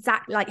 Here's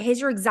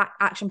your exact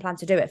action plan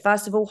to do it.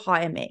 First of all,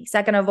 hire me.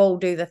 Second of all,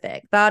 do the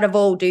thing. Third of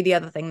all, do the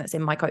other thing that's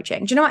in my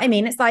coaching. Do you know what I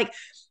mean? It's like,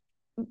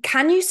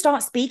 can you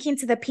start speaking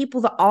to the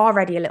people that are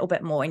ready a little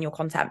bit more in your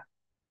content?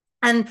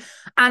 And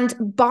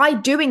by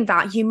doing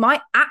that, you might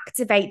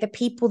activate the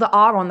people that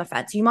are on the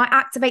fence. You might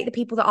activate the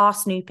people that are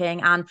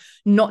snooping and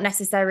not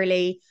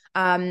necessarily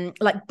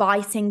like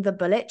biting the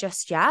bullet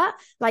just yet.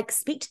 Like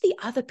speak to the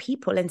other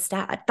people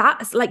instead.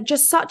 That's like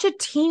just such a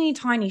teeny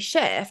tiny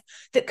shift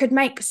that could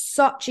make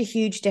such a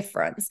huge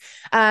difference.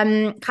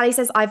 Callie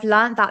says, I've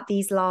learned that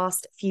these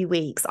last few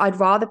weeks, I'd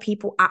rather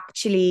people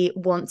actually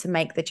want to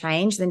make the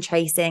change than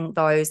chasing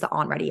those that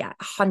aren't ready yet.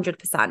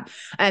 100%.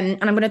 And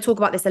I'm going to talk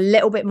about this a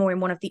little bit more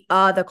in one of the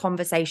other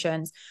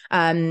conversations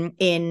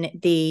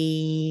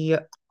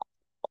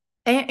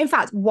in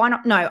fact, why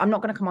not? No, I'm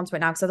not going to come on to it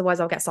now because otherwise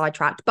I'll get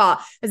sidetracked.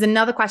 But there's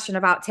another question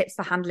about tips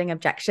for handling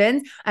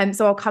objections.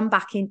 So I'll come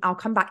back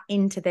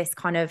into this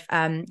kind of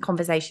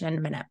conversation in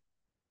a minute.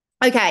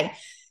 Okay.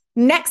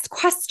 Next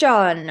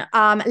question.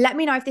 Let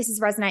me know if this is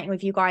resonating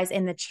with you guys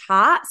in the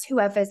chat,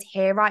 whoever's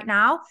here right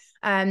now.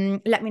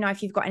 Let me know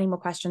if you've got any more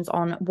questions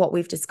on what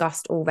we've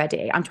discussed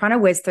already. I'm trying to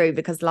whiz through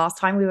because last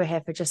time we were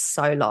here for just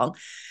so long.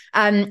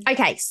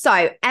 Okay,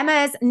 so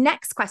Emma's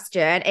next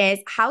question is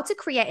how to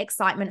create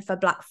excitement for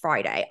Black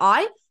Friday.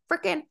 I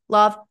freaking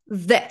love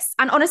this.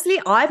 And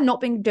honestly, I've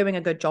not been doing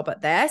a good job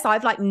at this.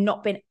 I've like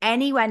not been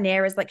anywhere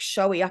near as like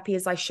showy uppy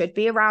as I should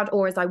be around,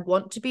 or as I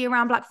want to be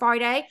around Black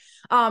Friday.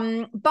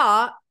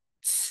 But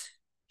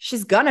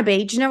she's gonna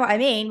be. Do you know what I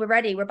mean? We're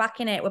ready. We're back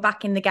in it. We're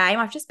back in the game.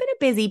 I've just been a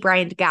busy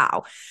brained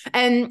gal.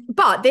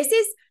 But this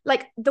is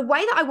like the way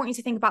that I want you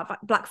to think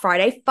about Black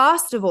Friday.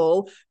 First of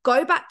all,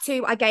 go back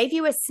to, I gave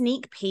you a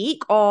sneak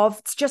peek of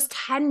just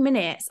 10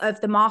 minutes of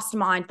the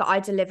mastermind that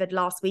I delivered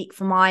last week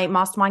for my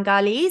mastermind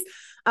girlies.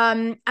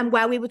 And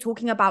where we were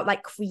talking about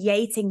like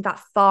creating that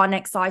fun,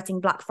 exciting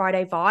Black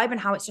Friday vibe, and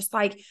how it's just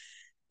like,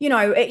 you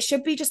know, it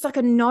should be just like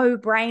a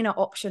no-brainer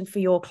option for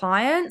your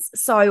clients.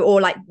 So, or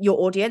like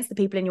your audience, the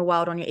people in your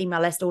world, on your email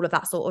list, all of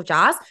that sort of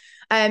jazz.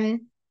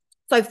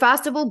 So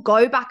first of all,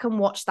 go back and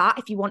watch that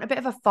if you want a bit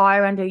of a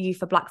fire under you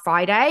for Black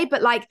Friday.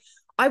 But like,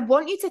 I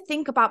want you to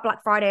think about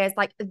Black Friday as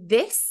like,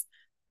 this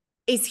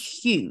is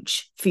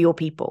huge for your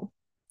people.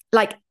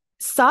 Like,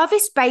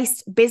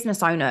 service-based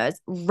business owners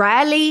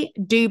rarely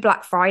do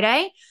Black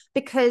Friday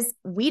because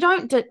we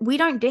don't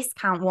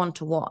discount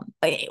one-to-one,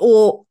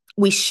 or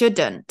we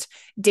shouldn't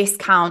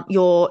discount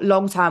your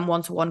long-term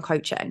one-to-one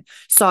coaching.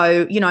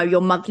 So, you know,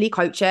 your monthly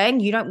coaching,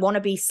 you don't want to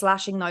be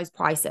slashing those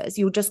prices.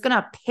 You're just going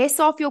to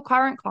piss off your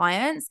current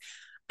clients,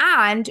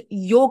 and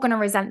you're going to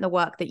resent the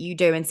work that you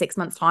do in 6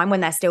 months' time when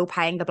they're still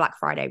paying the Black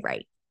Friday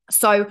rate.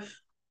 So,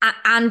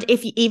 and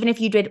even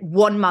if you did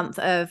 1 month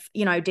of,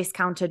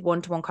 discounted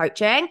one-to-one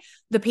coaching,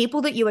 the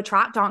people that you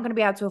attract aren't going to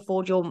be able to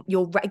afford your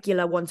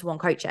regular one-to-one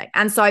coaching.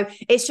 And so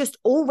it's just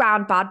all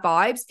round bad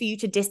vibes for you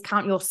to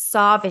discount your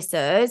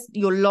services,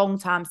 your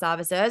long-term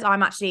services.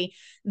 I'm actually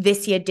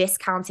this year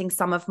discounting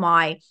some of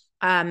my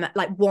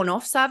like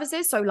one-off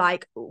services. So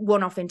like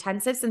one-off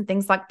intensives and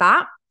things like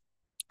that.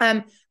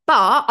 But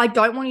I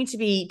don't want you to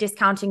be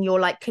discounting your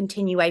like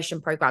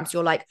continuation programs,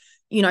 your like,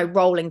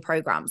 rolling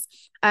programs.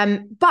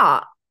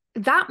 But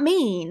that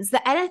means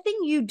that anything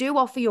you do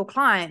offer your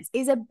clients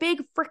is a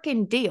big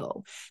freaking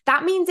deal.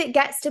 That means it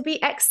gets to be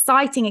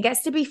exciting. It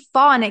gets to be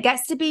fun. It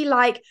gets to be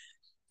like,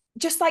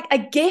 just like a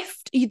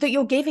gift that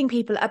you're giving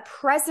people, a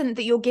present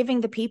that you're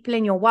giving the people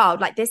in your world.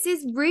 Like this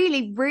is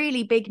really,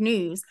 really big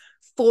news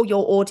for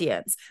your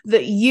audience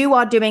that you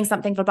are doing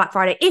something for Black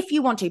Friday if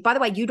you want to. By the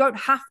way, you don't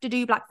have to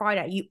do Black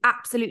Friday. You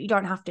absolutely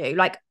don't have to.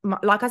 Like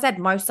I said,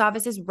 most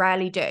services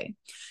rarely do.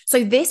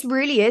 So this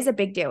really is a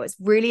big deal. It's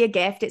really a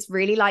gift. It's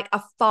really like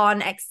a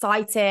fun,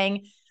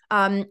 exciting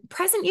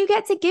present you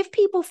get to give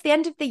people for the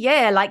end of the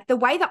year. Like the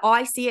way that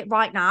I see it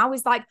right now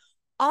is like,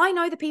 I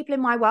know the people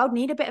in my world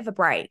need a bit of a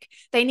break.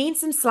 They need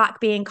some slack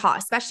being cut,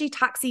 especially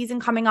tax season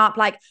coming up,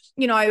 like,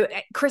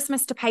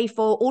 Christmas to pay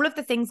for, all of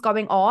the things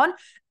going on.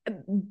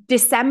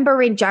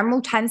 December in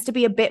general tends to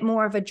be a bit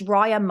more of a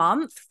drier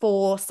month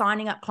for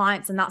signing up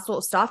clients and that sort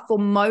of stuff for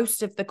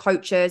most of the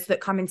coaches that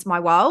come into my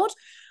world.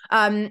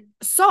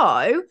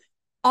 So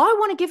I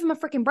want to give them a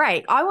freaking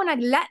break. I want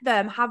to let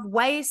them have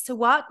ways to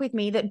work with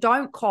me that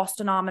don't cost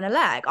an arm and a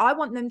leg. I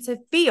want them to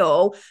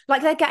feel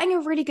like they're getting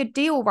a really good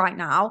deal right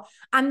now,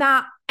 and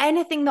that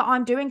anything that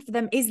I'm doing for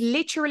them is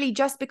literally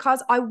just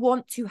because I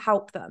want to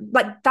help them.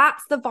 Like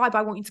that's the vibe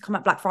I want you to come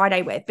at Black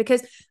Friday with,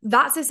 because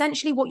that's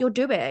essentially what you're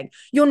doing.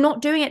 You're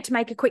not doing it to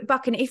make a quick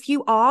buck. And if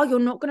you are, you're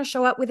not going to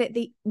show up with it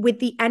with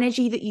the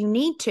energy that you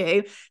need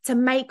to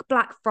make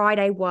Black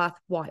Friday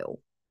worthwhile.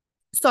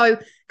 So,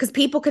 because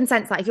people can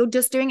sense that if you're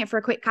just doing it for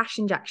a quick cash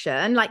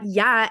injection, like,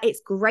 yeah,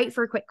 it's great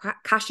for a quick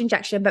cash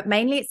injection, but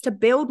mainly it's to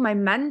build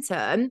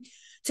momentum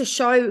to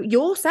show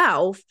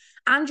yourself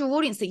and your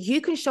audience that you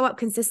can show up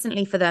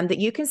consistently for them, that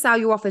you can sell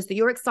your offers, that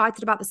you're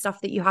excited about the stuff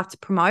that you have to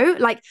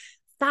promote. Like,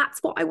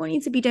 that's what I want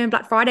you to be doing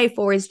Black Friday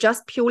for, is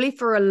just purely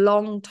for a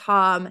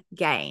long-term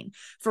gain,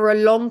 for a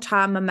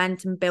long-term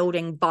momentum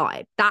building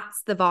vibe.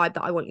 That's the vibe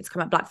that I want you to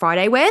come at Black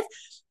Friday with.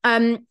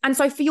 And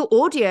so for your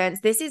audience,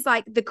 this is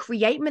like the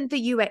createment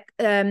the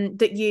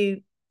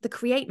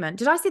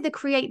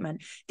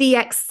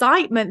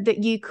excitement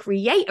that you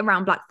create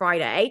around Black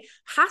Friday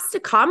has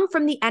to come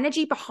from the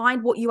energy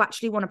behind what you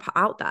actually want to put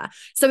out there.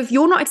 So if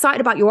you're not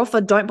excited about your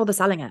offer, don't bother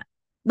selling it.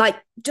 Like,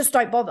 just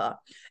don't bother.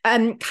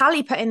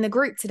 Callie put in the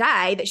group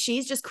today that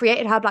she's just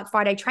created her Black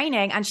Friday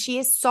training, and she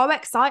is so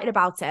excited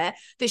about it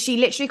that she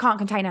literally can't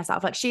contain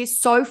herself. Like, she is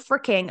so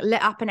freaking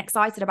lit up and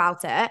excited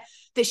about it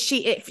that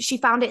she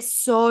found it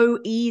so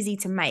easy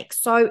to make,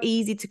 so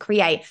easy to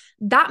create.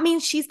 That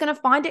means she's going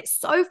to find it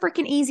so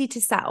freaking easy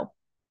to sell.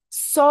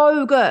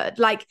 So good.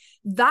 Like,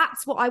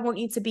 that's what I want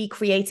you to be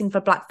creating for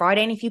Black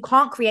Friday. And if you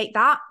can't create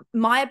that,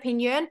 my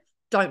opinion,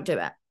 don't do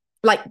it.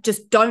 Like,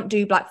 just don't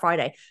do Black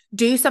Friday.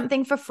 Do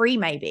something for free,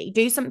 maybe.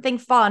 Do something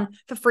fun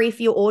for free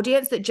for your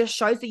audience that just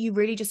shows that you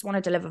really just want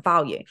to deliver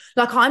value.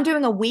 Like, I'm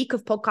doing a week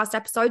of podcast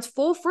episodes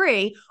for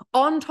free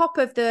on top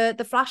of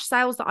the flash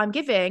sales that I'm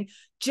giving,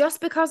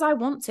 just because I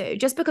want to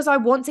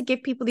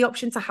give people the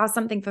option to have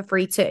something for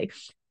free too.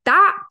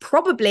 That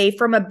probably,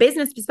 from a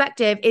business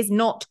perspective, is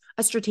not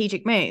a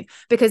strategic move,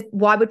 because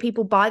why would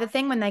people buy the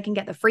thing when they can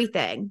get the free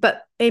thing?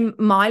 But in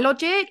my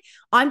logic,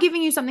 I'm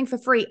giving you something for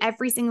free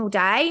every single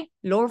day.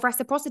 Law of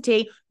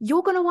reciprocity.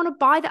 You're going to want to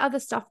buy the other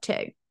stuff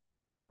too.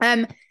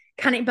 Can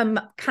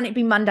it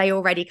be Monday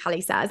already? Callie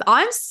says.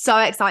 I'm so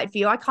excited for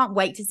you. I can't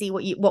wait to see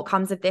what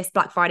comes of this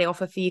Black Friday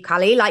offer for you,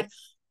 Callie. Like,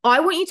 I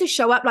want you to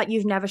show up like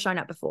you've never shown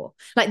up before.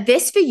 Like,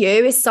 this for you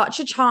is such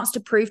a chance to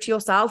prove to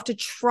yourself, to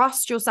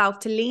trust yourself,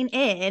 to lean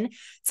in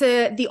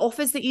to the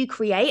offers that you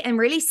create and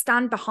really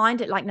stand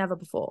behind it like never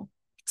before.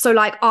 So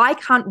like, I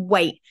can't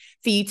wait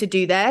for you to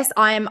do this.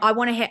 I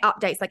want to hear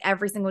updates like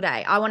every single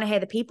day. I want to hear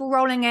the people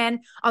rolling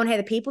in. I want to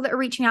hear the people that are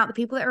reaching out, the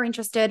people that are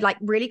interested, like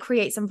really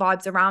create some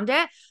vibes around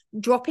it.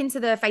 Drop into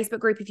the Facebook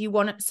group if you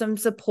want some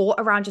support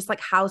around just like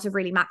how to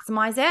really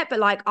maximize it. But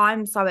like,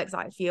 I'm so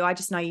excited for you. I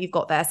just know you've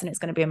got this and it's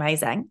going to be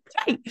amazing.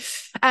 Okay,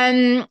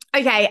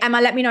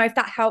 Emma, let me know if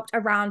that helped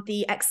around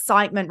the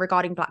excitement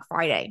regarding Black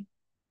Friday.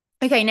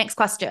 Okay, next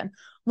question.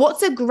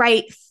 What's a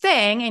great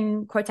thing,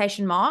 in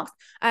quotation marks,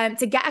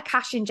 to get a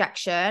cash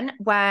injection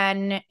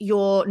when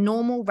your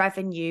normal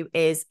revenue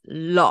is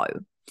low?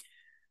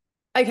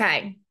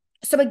 Okay,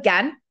 so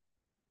again,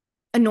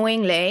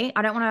 annoyingly,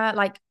 I don't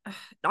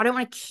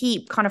want to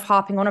keep kind of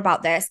harping on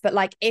about this, but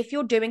like, if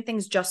you're doing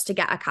things just to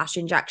get a cash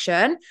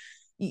injection,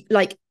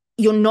 like,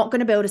 you're not going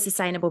to build a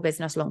sustainable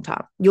business long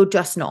term. You're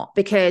just not,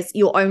 because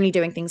you're only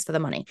doing things for the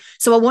money.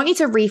 So I want you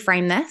to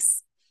reframe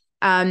this.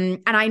 And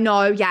I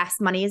know, yes,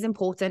 money is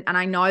important. And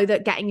I know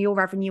that getting your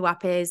revenue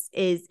up is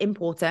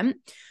important.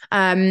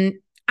 And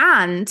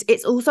And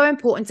it's also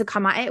important to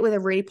come at it with a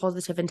really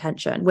positive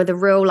intention, with a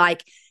real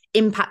like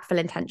impactful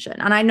intention.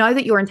 And I know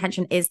that your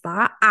intention is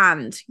that,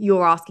 and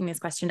you're asking this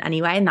question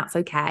anyway, and that's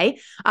okay.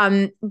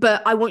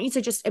 But I want you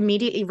to just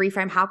immediately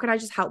reframe, how can I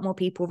just help more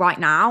people right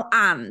now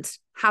and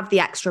have the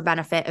extra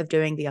benefit of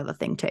doing the other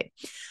thing too?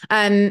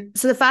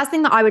 So the first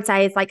thing that I would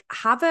say is like,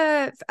 have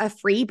a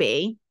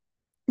freebie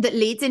that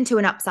leads into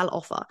an upsell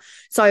offer.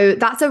 So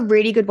that's a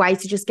really good way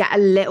to just get a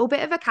little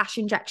bit of a cash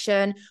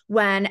injection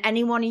when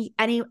anybody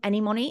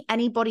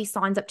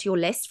signs up to your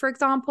list, for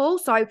example.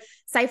 So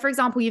say, for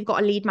example, you've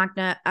got a lead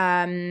magnet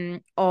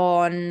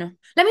on,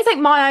 let me take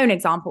my own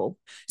example.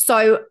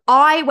 So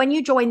when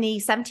you join the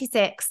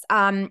 76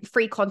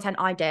 free content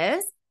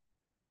ideas,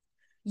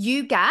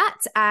 you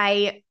get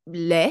a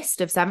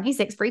list of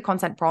 76 free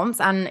content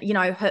prompts and,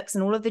 hooks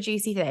and all of the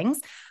juicy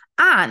things.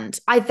 And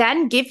I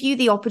then give you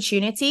the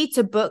opportunity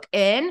to book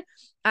in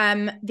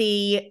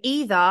the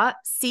either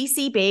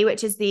CCB,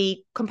 which is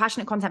the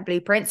Compassionate Content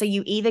Blueprint. So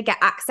you either get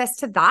access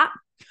to that,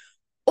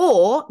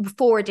 or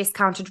for a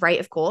discounted rate,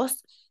 of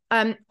course,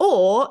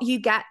 or you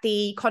get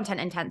the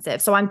content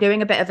intensive. So I'm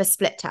doing a bit of a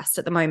split test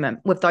at the moment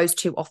with those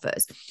two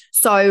offers.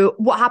 So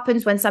what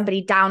happens when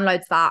somebody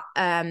downloads that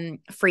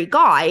free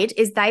guide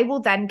is they will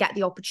then get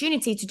the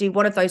opportunity to do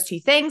one of those two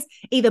things,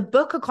 either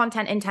book a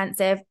content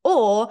intensive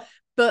or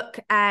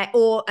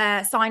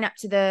sign up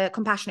to the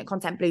Compassionate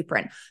Content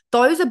Blueprint.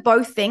 Those are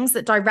both things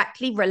that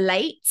directly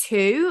relate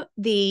to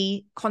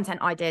the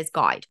Content Ideas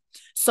Guide.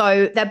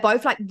 So they're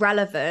both like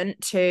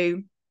relevant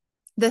to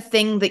the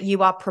thing that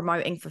you are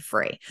promoting for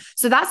free.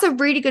 So that's a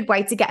really good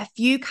way to get a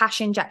few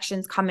cash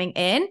injections coming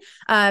in.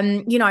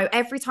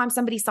 Every time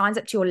somebody signs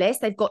up to your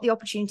list, they've got the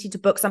opportunity to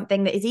book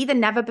something that is either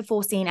never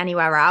before seen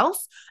anywhere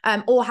else,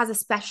 or has a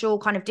special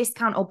kind of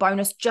discount or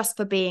bonus just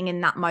for being in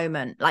that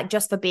moment, like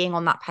just for being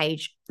on that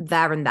page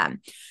there and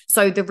then.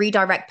 So the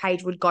redirect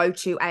page would go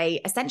to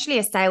essentially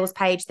a sales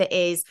page that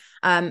is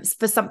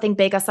for something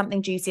bigger,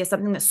 something juicier,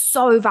 something that's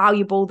so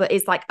valuable that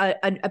is like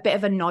a bit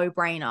of a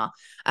no-brainer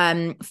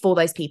for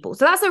those people.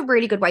 So that's a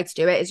really good way to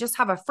do it, is just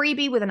have a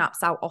freebie with an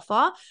upsell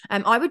offer.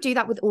 I would do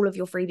that with all of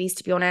your freebies,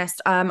 to be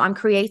honest. I'm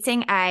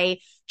creating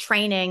a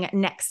training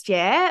next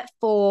year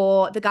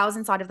for the girls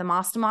inside of the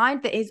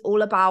mastermind that is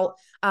all about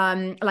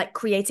like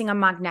creating a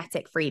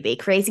magnetic freebie,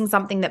 creating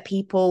something that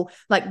people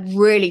like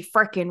really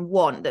freaking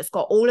want, that's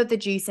got all of the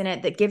juice in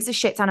it, that gives a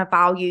shit ton of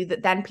value,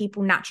 that then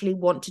people naturally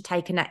want to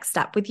take a next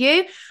step with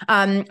you.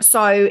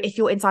 So if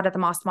you're inside of the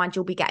mastermind,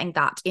 you'll be getting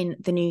that in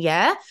the new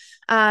year.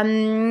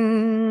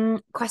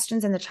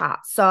 Questions in the chat.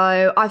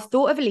 So I've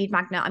thought of a lead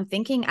magnet. I'm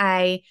thinking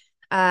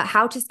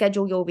how to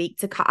schedule your week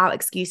to cut out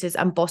excuses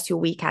and boss your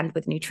weekend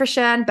with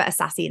nutrition, but a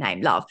sassy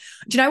name. Love.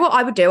 Do you know what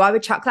I would do? I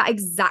would chuck that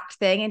exact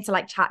thing into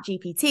like Chat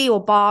GPT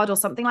or Bard or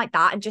something like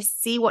that and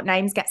just see what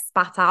names get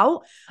spat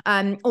out.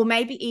 Or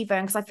maybe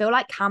even, because I feel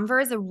like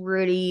Canva is a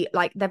really,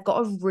 like, they've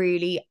got a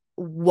really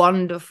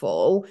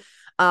wonderful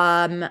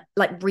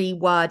like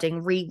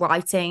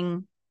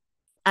rewriting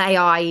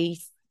AI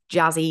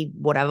jazzy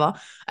whatever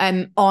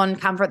on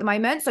Canva at the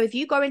moment. So if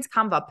you go into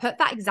Canva, put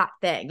that exact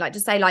thing, like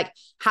just say like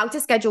how to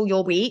schedule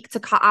your week to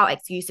cut out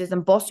excuses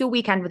and boss your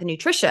weekend with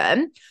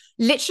nutrition.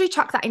 Literally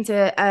chuck that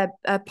into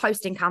a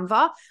post in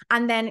Canva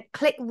and then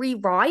click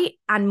rewrite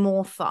and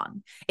more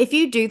fun. If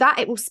you do that,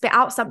 it will spit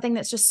out something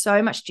that's just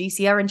so much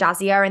juicier and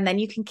jazzier, and then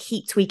you can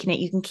keep tweaking it,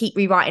 you can keep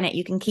rewriting it,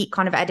 you can keep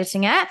kind of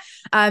editing it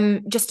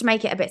just to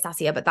make it a bit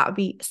sassier. But that would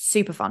be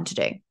super fun to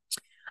do.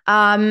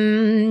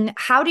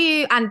 How do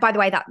you, and by the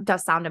way, that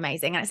does sound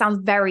amazing and it sounds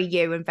very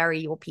you and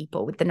very your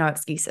people with the no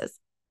excuses.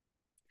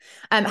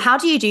 How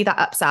do you do that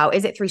upsell?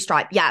 Is it through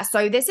Stripe? Yeah.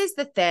 So this is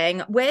the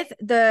thing with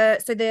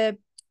the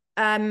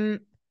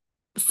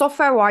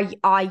software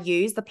I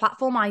use, the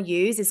platform I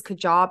use is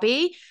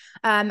Kajabi.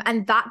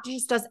 And that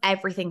just does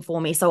everything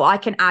for me. So I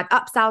can add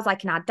upsells, I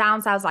can add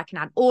downsells, I can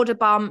add order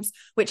bumps,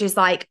 which is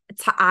like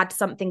to add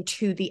something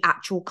to the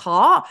actual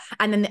cart.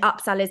 And then the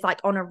upsell is like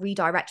on a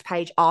redirect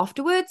page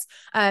afterwards.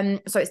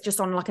 So it's just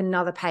on like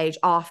another page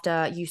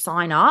after you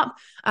sign up.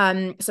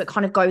 So it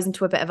kind of goes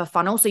into a bit of a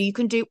funnel. So you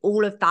can do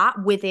all of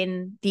that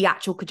within the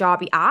actual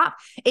Kajabi app.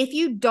 If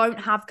you don't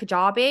have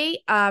Kajabi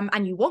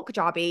and you want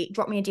Kajabi,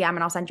 drop me a DM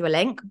and I'll send you a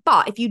link.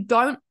 But if you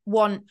don't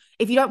want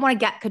to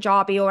get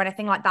Kajabi or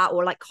anything like that,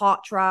 or like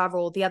Kartra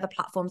or the other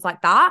platforms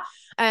like that,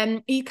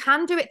 you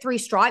can do it through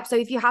Stripe. So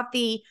if you have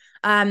the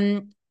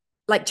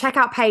like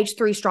checkout page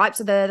through Stripe,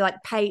 so the like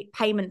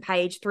payment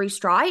page through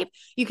Stripe,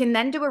 you can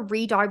then do a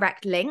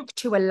redirect link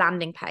to a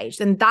landing page.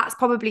 And that's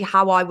probably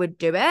how I would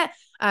do it,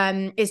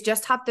 is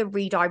just have the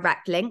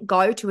redirect link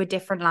go to a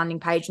different landing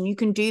page. And you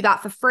can do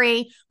that for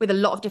free with a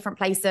lot of different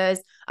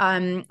places.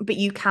 But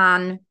you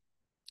can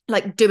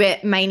like do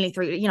it mainly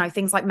through,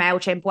 things like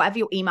MailChimp, whatever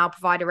your email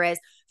provider is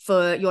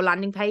for your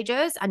landing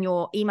pages and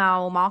your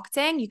email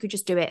marketing. You could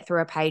just do it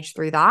through a page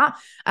through that.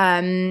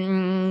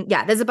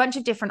 Yeah, there's a bunch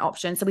of different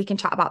options. So we can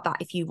chat about that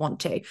if you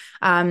want to.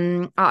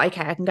 Okay, I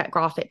can get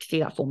Graphic to do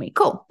that for me.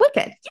 Cool.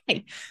 Wicked.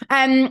 Yay.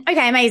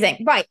 Okay,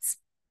 amazing. Right.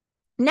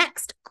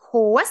 Next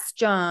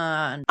question.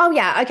 Oh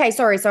yeah, okay,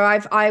 sorry. So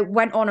I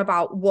went on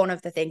about one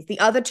of the things. The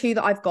other two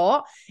that I've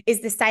got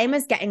is the same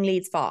as getting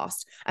leads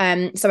fast.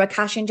 So a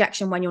cash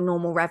injection when your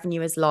normal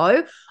revenue is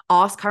low.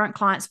 Ask current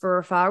clients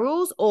for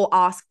referrals or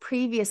ask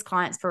previous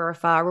clients for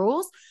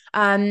referrals.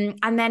 And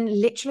then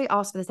literally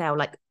ask for the sale,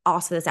 like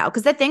ask for the sale.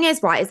 Because the thing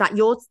is, right, is that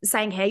you're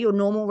saying here your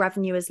normal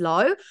revenue is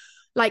low.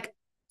 Like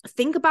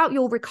think about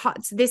your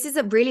this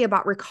isn't really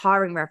about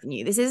recurring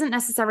revenue. This isn't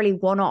necessarily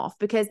one-off,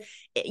 because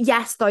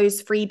yes,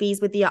 those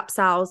freebies with the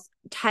upsells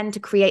tend to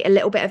create a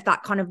little bit of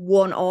that kind of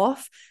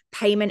one-off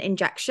payment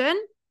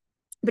injection.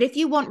 But if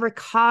you want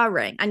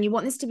recurring and you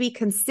want this to be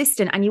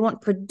consistent and you want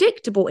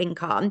predictable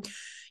income,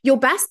 your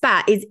best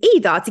bet is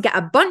either to get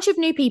a bunch of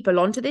new people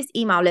onto this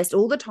email list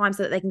all the time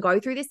so that they can go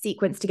through this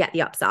sequence to get the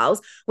upsells,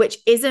 which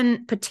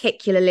isn't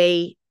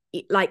particularly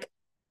like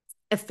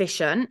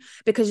efficient,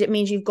 because it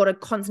means you've got to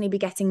constantly be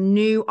getting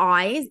new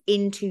eyes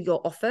into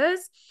your offers.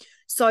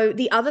 So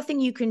the other thing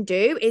you can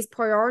do is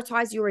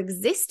prioritize your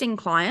existing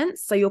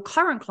clients, so your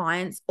current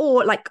clients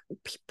or like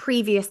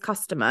previous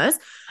customers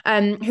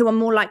who are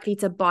more likely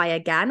to buy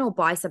again or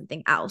buy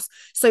something else.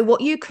 So what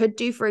you could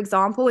do, for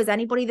example, is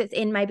anybody that's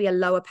in maybe a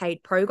lower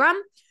paid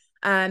program.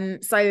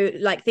 So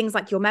like things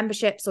like your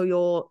memberships or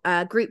your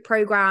group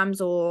programs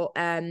or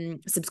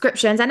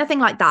subscriptions, anything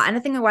like that,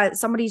 anything where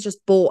somebody's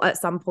just bought at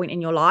some point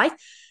in your life,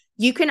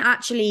 you can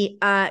actually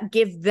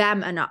give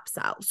them an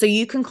upsell. So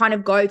you can kind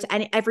of go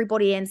to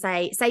everybody and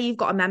say you've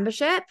got a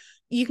membership,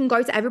 you can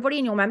go to everybody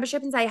in your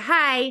membership and say,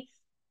 hey,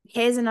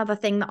 here's another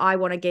thing that I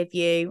want to give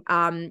you.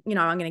 I'm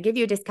going to give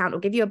you a discount or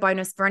give you a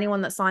bonus for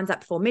anyone that signs up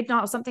before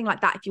midnight or something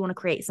like that, if you want to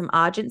create some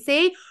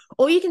urgency.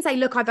 Or you can say,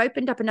 look, I've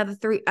opened up another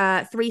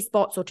three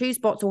spots or 2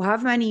 spots or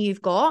however many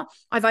you've got.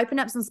 I've opened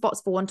up some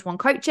spots for one-to-one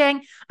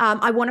coaching.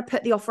 I want to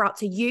put the offer out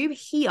to you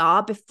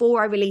here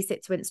before I release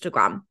it to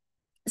Instagram.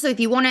 So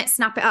if you want it,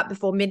 snap it up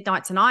before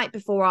midnight tonight,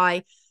 before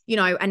I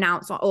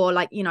announce, or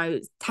like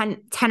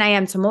 10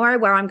 a.m. tomorrow,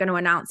 where I'm going to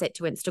announce it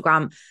to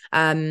Instagram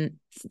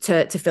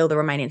to fill the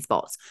remaining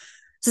spots.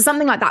 So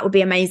something like that would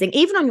be amazing.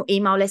 Even on your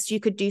email list, you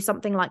could do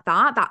something like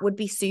that. That would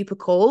be super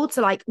cool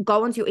to like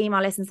go onto your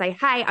email list and say,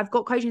 hey, I've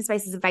got coaching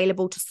spaces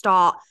available to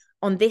start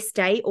on this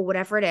date or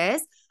whatever it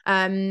is.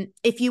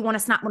 If you want to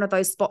snap one of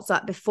those spots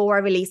up before I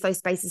release those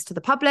spaces to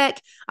the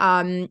public,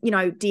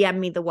 DM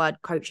me the word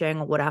coaching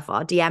or whatever,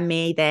 DM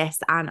me this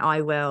and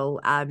I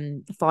will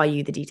fire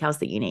you the details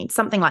that you need.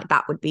 Something like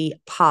that would be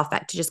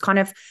perfect to just kind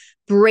of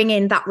bring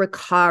in that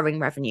recurring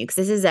revenue. Because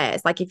this is it.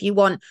 It's like if you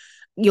want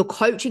your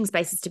coaching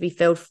spaces to be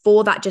filled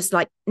for that just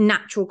like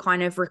natural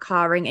kind of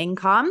recurring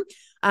income,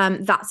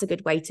 that's a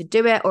good way to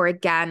do it. Or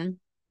again,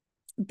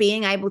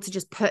 being able to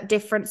just put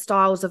different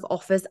styles of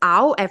offers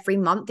out every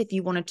month if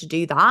you wanted to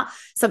do that.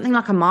 Something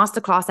like a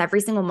masterclass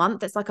every single month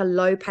that's like a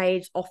low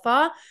paid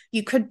offer.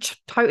 You could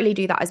totally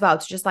do that as well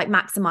to just like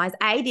maximize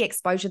the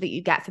exposure that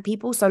you get for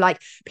people. So like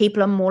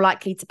people are more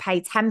likely to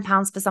pay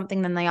 £10 for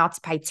something than they are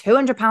to pay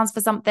 £200 for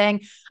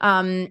something.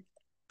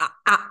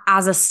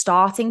 As a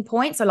starting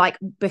point. So like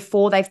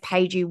before they've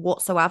paid you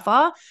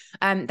whatsoever,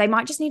 they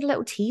might just need a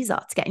little teaser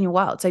to get in your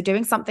world. So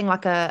doing something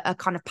like a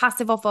kind of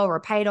passive offer or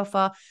a paid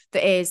offer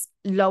that is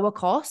lower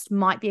cost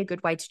might be a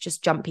good way to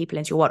just jump people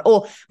into your world.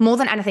 Or more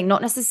than anything,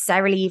 not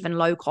necessarily even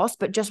low cost,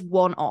 but just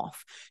one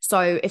off.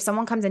 So if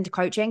someone comes into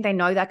coaching, they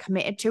know they're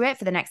committed to it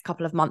for the next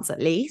couple of months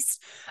at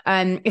least.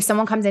 If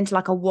someone comes into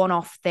like a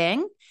one-off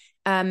thing,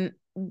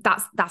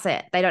 that's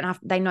it.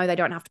 They know they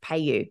don't have to pay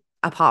you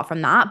apart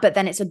from that, but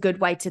then it's a good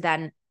way to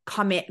then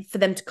for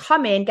them to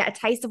come in, get a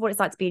taste of what it's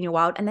like to be in your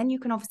world, and then you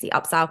can obviously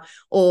upsell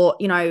or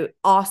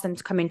ask them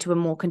to come into a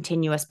more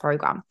continuous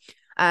program.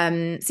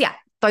 So yeah,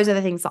 those are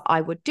the things that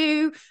I would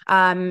do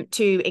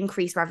to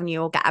increase revenue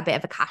or get a bit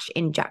of a cash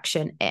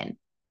injection in.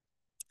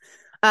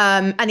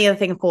 And the other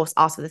thing, of course,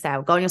 ask for the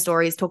sale. Go on your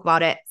stories, talk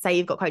about it, say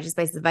you've got coaching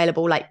spaces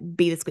available, like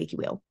be the squeaky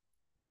wheel.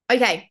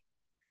 Okay,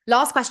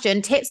 last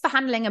question. Tips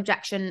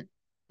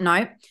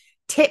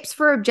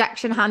for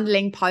objection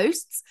handling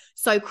posts.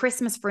 So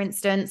Christmas, for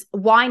instance,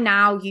 why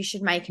now you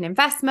should make an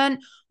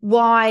investment,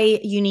 why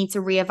you need to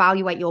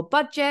reevaluate your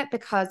budget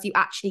because you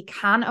actually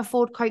can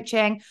afford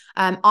coaching.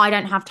 I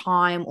don't have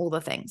time, all the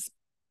things.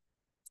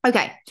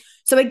 Okay.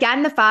 So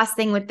again, the first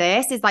thing with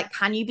this is like,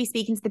 can you be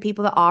speaking to the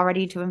people that are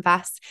ready to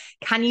invest?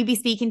 Can you be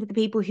speaking to the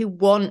people who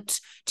want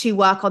to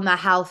work on their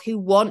health, who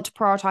want to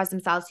prioritize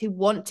themselves, who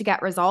want to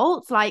get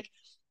results? Like,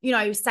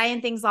 saying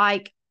things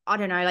like, I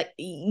don't know, like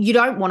you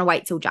don't want to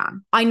wait till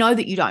Jan. I know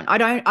that you don't.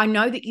 I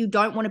know that you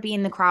don't want to be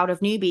in the crowd of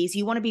newbies.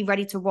 You want to be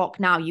ready to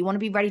rock now. You want to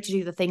be ready to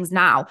do the things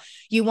now.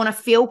 You want to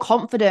feel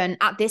confident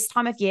at this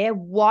time of year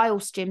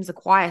whilst gyms are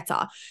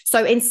quieter.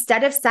 So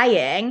instead of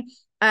saying,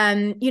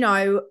 I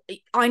know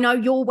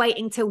you're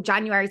waiting till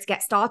January to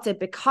get started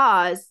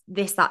because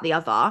this, that, the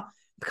other,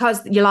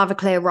 because you'll have a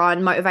clear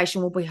run,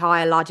 motivation will be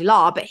higher,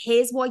 la-di-la. But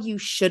here's why you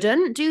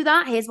shouldn't do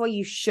that. Here's why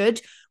you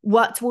should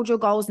work towards your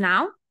goals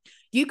now.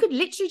 You could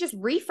literally just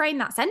reframe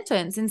that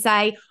sentence and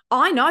say,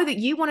 I know that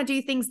you want to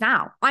do things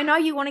now. I know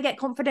you want to get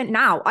confident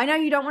now. I know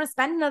you don't want to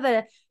spend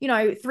another,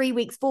 3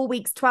 weeks, 4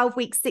 weeks, 12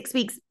 weeks, 6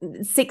 weeks,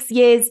 6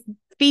 years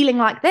feeling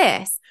like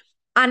this.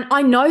 And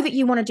I know that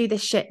you want to do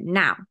this shit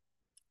now.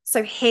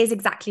 So here's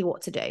exactly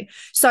what to do.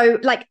 So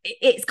like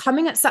it's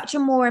coming at such a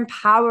more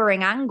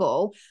empowering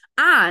angle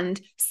and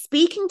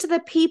speaking to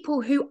the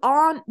people who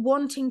aren't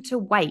wanting to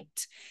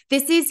wait.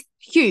 This is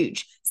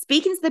huge.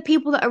 Speaking to the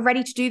people that are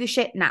ready to do the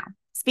shit now.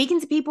 Speaking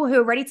to people who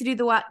are ready to do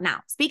the work now.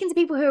 Speaking to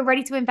people who are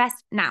ready to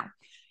invest now.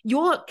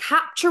 You're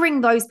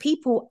capturing those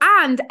people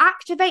and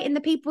activating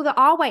the people that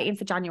are waiting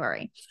for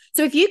January.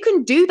 So if you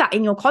can do that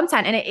in your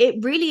content, and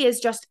it really is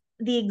just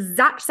the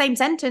exact same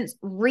sentence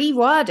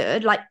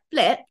reworded, like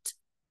flipped,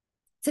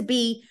 to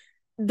be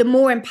the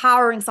more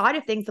empowering side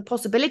of things, the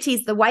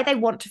possibilities, the way they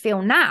want to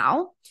feel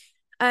now.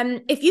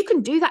 If you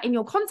can do that in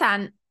your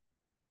content,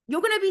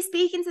 you're going to be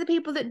speaking to the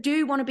people that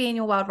do want to be in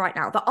your world right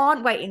now, that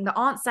aren't waiting, that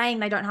aren't saying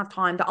they don't have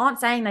time, that aren't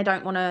saying they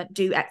don't want to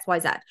do X, Y,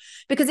 Z.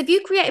 Because if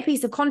you create a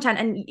piece of content,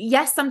 and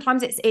yes,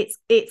 sometimes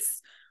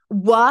it's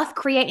worth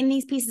creating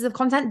these pieces of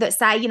content that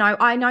say,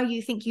 I know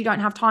you think you don't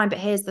have time, but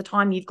here's the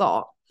time you've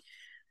got.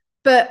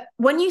 But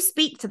when you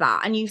speak to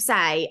that and you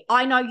say,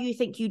 I know you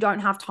think you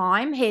don't have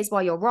time, here's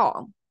why you're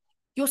wrong.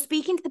 You're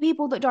speaking to the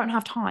people that don't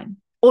have time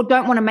or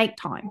don't want to make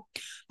time.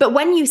 But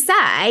when you say,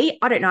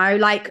 I don't know,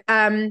 like,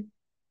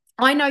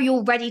 I know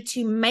you're ready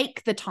to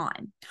make the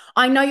time.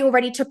 I know you're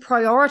ready to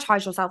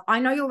prioritize yourself. I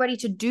know you're ready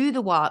to do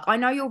the work. I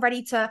know you're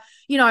ready to,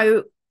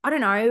 I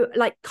don't know,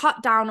 like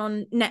cut down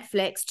on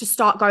Netflix to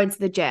start going to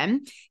the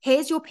gym.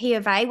 Here's your P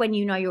of A when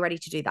you know you're ready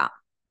to do that.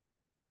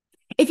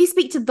 If you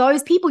speak to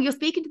those people, you're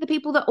speaking to the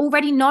people that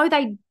already know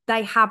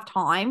they have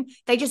time.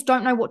 They just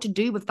don't know what to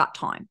do with that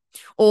time.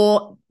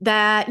 Or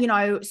they're,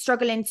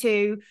 struggling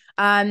to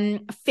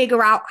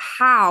figure out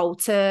how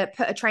to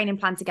put a training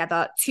plan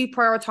together to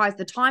prioritize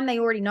the time they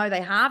already know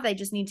they have. They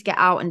just need to get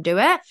out and do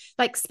it.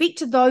 Like, speak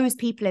to those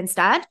people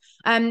instead.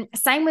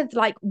 Same with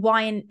like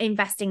why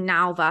investing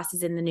now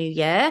versus in the new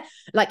year.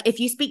 Like, if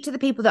you speak to the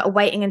people that are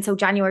waiting until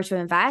January to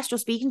invest, you're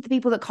speaking to the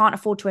people that can't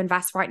afford to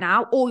invest right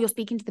now, or you're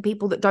speaking to the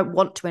people that don't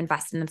want to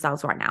invest in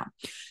themselves right now.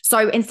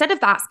 So instead of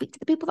that, speak to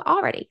the people that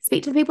are ready.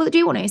 Speak to the people that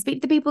do want to.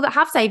 Speak to the people that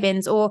have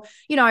savings or,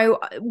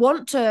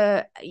 want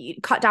to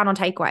cut down on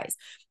takeaways.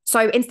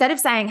 So instead of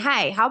saying,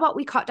 hey, how about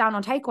we cut down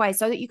on takeaways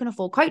so that you can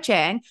afford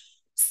coaching,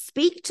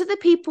 speak to the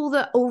people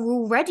that are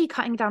already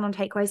cutting down on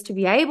takeaways to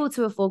be able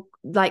to afford,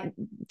 like,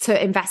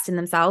 to invest in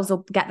themselves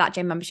or get that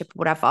gym membership or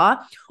whatever,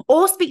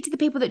 or speak to the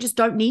people that just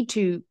don't need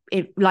to,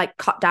 like,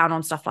 cut down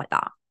on stuff like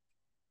that.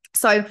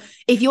 So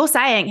if you're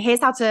saying, here's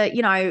how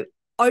to,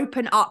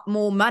 open up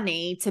more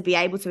money to be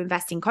able to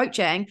invest in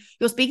coaching,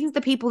 you're speaking to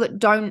the people that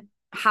don't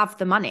have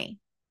the money.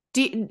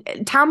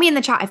 Tell me in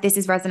the chat if this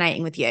is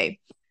resonating with you.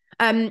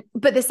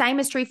 But the same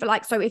is true for,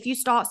 like, so if you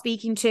start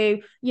speaking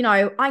to,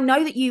 I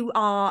know that you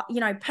are,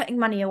 putting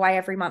money away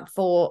every month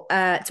for,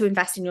 to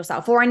invest in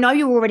yourself, or I know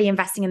you're already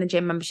investing in the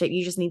gym membership.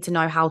 You just need to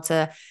know how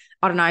to,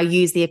 I don't know,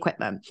 use the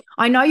equipment.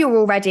 I know you're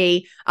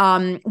already,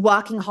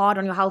 working hard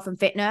on your health and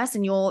fitness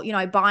and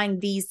you're, buying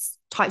these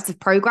types of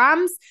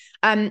programs.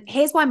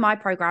 Here's why my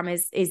program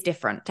is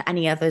different to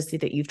any others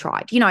that you've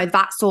tried,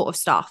 that sort of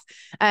stuff.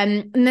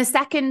 And the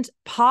second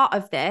part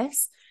of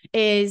this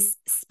is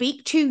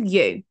speak to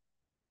you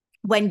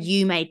when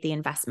you made the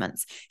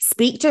investments.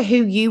 Speak to who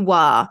you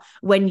were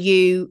when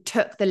you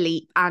took the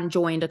leap and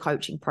joined a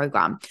coaching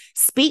program.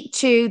 Speak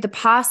to the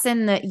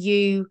person that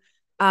you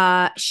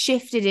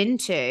shifted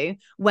into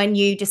when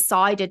you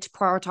decided to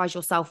prioritize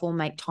yourself or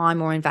make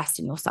time or invest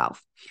in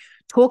yourself.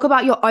 Talk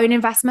about your own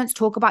investments,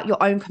 talk about your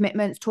own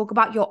commitments, talk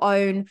about your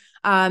own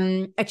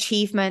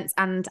achievements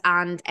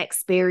and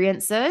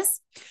experiences.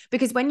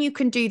 Because when you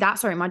can do that,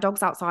 sorry, my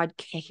dog's outside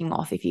kicking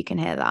off if you can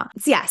hear that.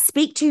 So yeah,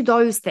 speak to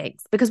those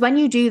things. Because when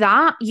you do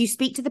that, you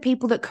speak to the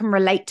people that can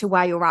relate to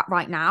where you're at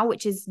right now,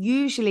 which is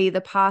usually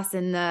the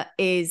person that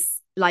is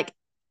like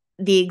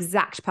the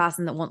exact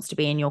person that wants to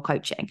be in your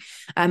coaching,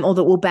 or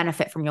that will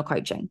benefit from your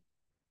coaching.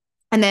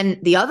 And then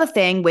the other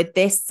thing with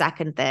this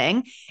second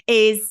thing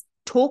is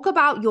talk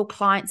about your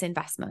clients'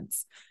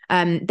 investments,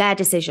 their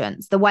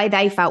decisions, the way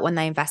they felt when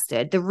they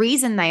invested, the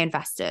reason they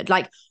invested.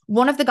 Like,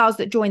 one of the girls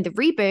that joined the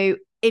reboot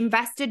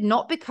invested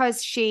not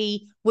because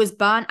she was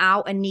burnt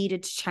out and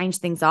needed to change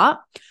things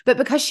up, but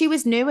because she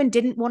was new and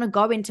didn't want to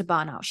go into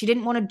burnout. She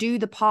didn't want to do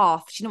the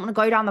path. She didn't want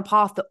to go down the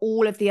path that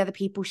all of the other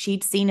people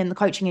she'd seen in the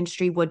coaching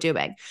industry were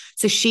doing.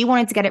 So she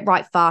wanted to get it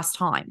right first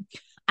time.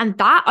 And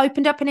that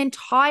opened up an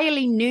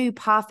entirely new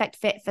perfect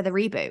fit for the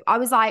reboot. I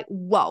was like,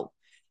 whoa.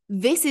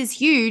 This is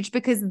huge,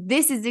 because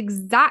this is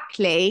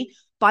exactly,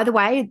 by the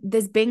way,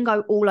 there's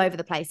bingo all over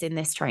the place in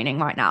this training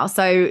right now.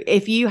 So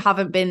if you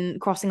haven't been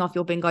crossing off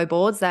your bingo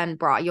boards, then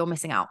you're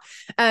missing out.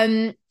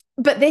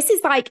 But this is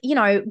like,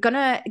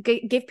 gonna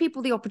give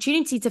people the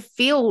opportunity to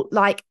feel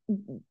like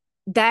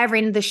they're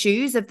in the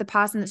shoes of the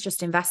person that's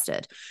just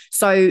invested.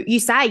 So you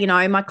say,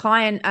 my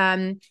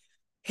client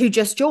who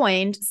just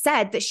joined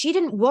said that she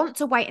didn't want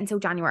to wait until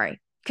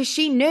January. because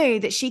she knew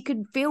that she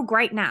could feel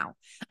great now.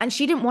 And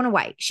she didn't want to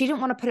wait. She didn't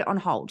want to put it on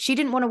hold. She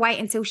didn't want to wait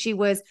until she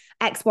was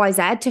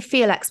XYZ to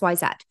feel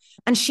XYZ.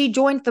 And she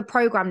joined the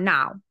program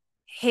now.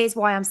 Here's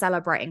why I'm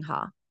celebrating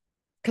her.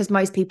 Because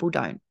most people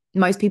don't.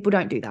 Most people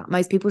don't do that.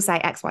 Most people say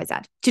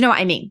XYZ. Do you know what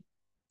I mean?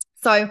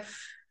 So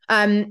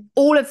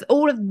all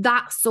of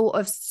that sort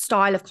of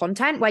style of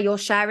content where you're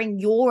sharing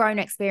your own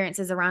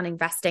experiences around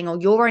investing or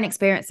your own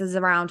experiences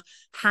around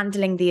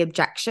handling the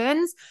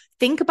objections.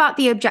 Think about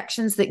the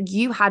objections that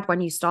you had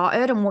when you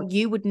started and what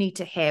you would need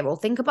to hear, or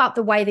think about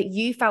the way that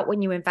you felt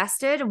when you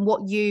invested and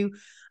what you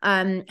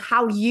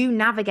how you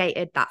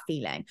navigated that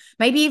feeling.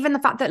 Maybe even the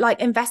fact that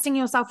like investing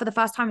in yourself for the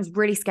first time is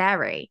really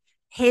scary.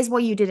 Here's why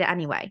you did it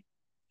anyway.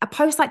 A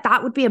post like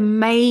that would be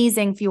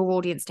amazing for your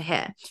audience to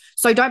hear.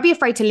 So don't be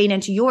afraid to lean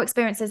into your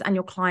experiences and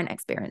your client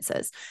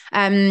experiences.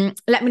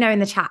 Let me know in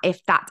the chat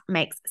if that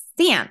makes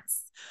sense.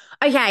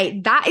 Okay,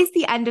 that is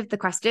the end of the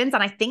questions.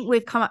 And I think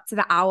we've come up to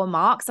the hour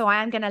mark. So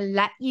I am going to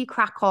let you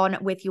crack on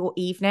with your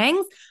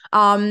evenings.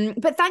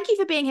 But thank you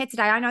for being here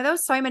today. I know there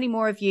was so many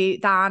more of you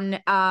than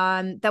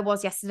there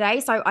was yesterday.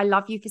 So I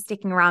love you for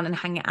sticking around and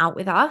hanging out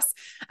with us.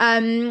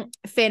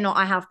 Fear not,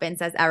 I have been,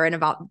 says Erin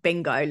about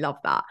bingo. Love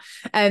that.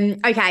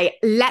 Okay,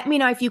 let me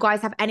know if you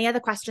guys have any other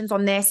questions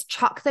on this.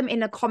 Chuck them in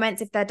the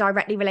comments if they're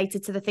directly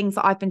related to the things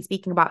that I've been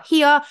speaking about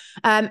here.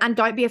 And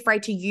don't be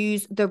afraid to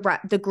use the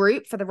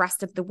group for the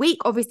rest of the week.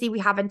 Obviously, we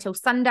have until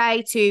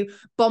Sunday to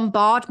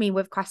bombard me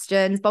with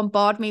questions,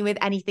 bombard me with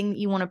anything that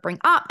you want to bring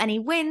up, any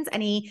wins,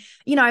 any,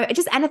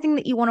 just anything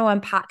that you want to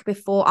unpack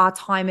before our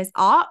time is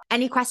up.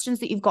 Any questions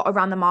that you've got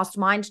around the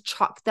mastermind,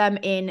 chuck them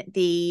in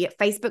the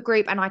Facebook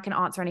group and I can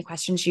answer any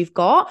questions you've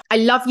got. I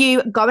love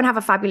you. Go and have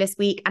a fabulous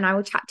week and I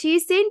will chat to you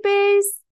soon, boos.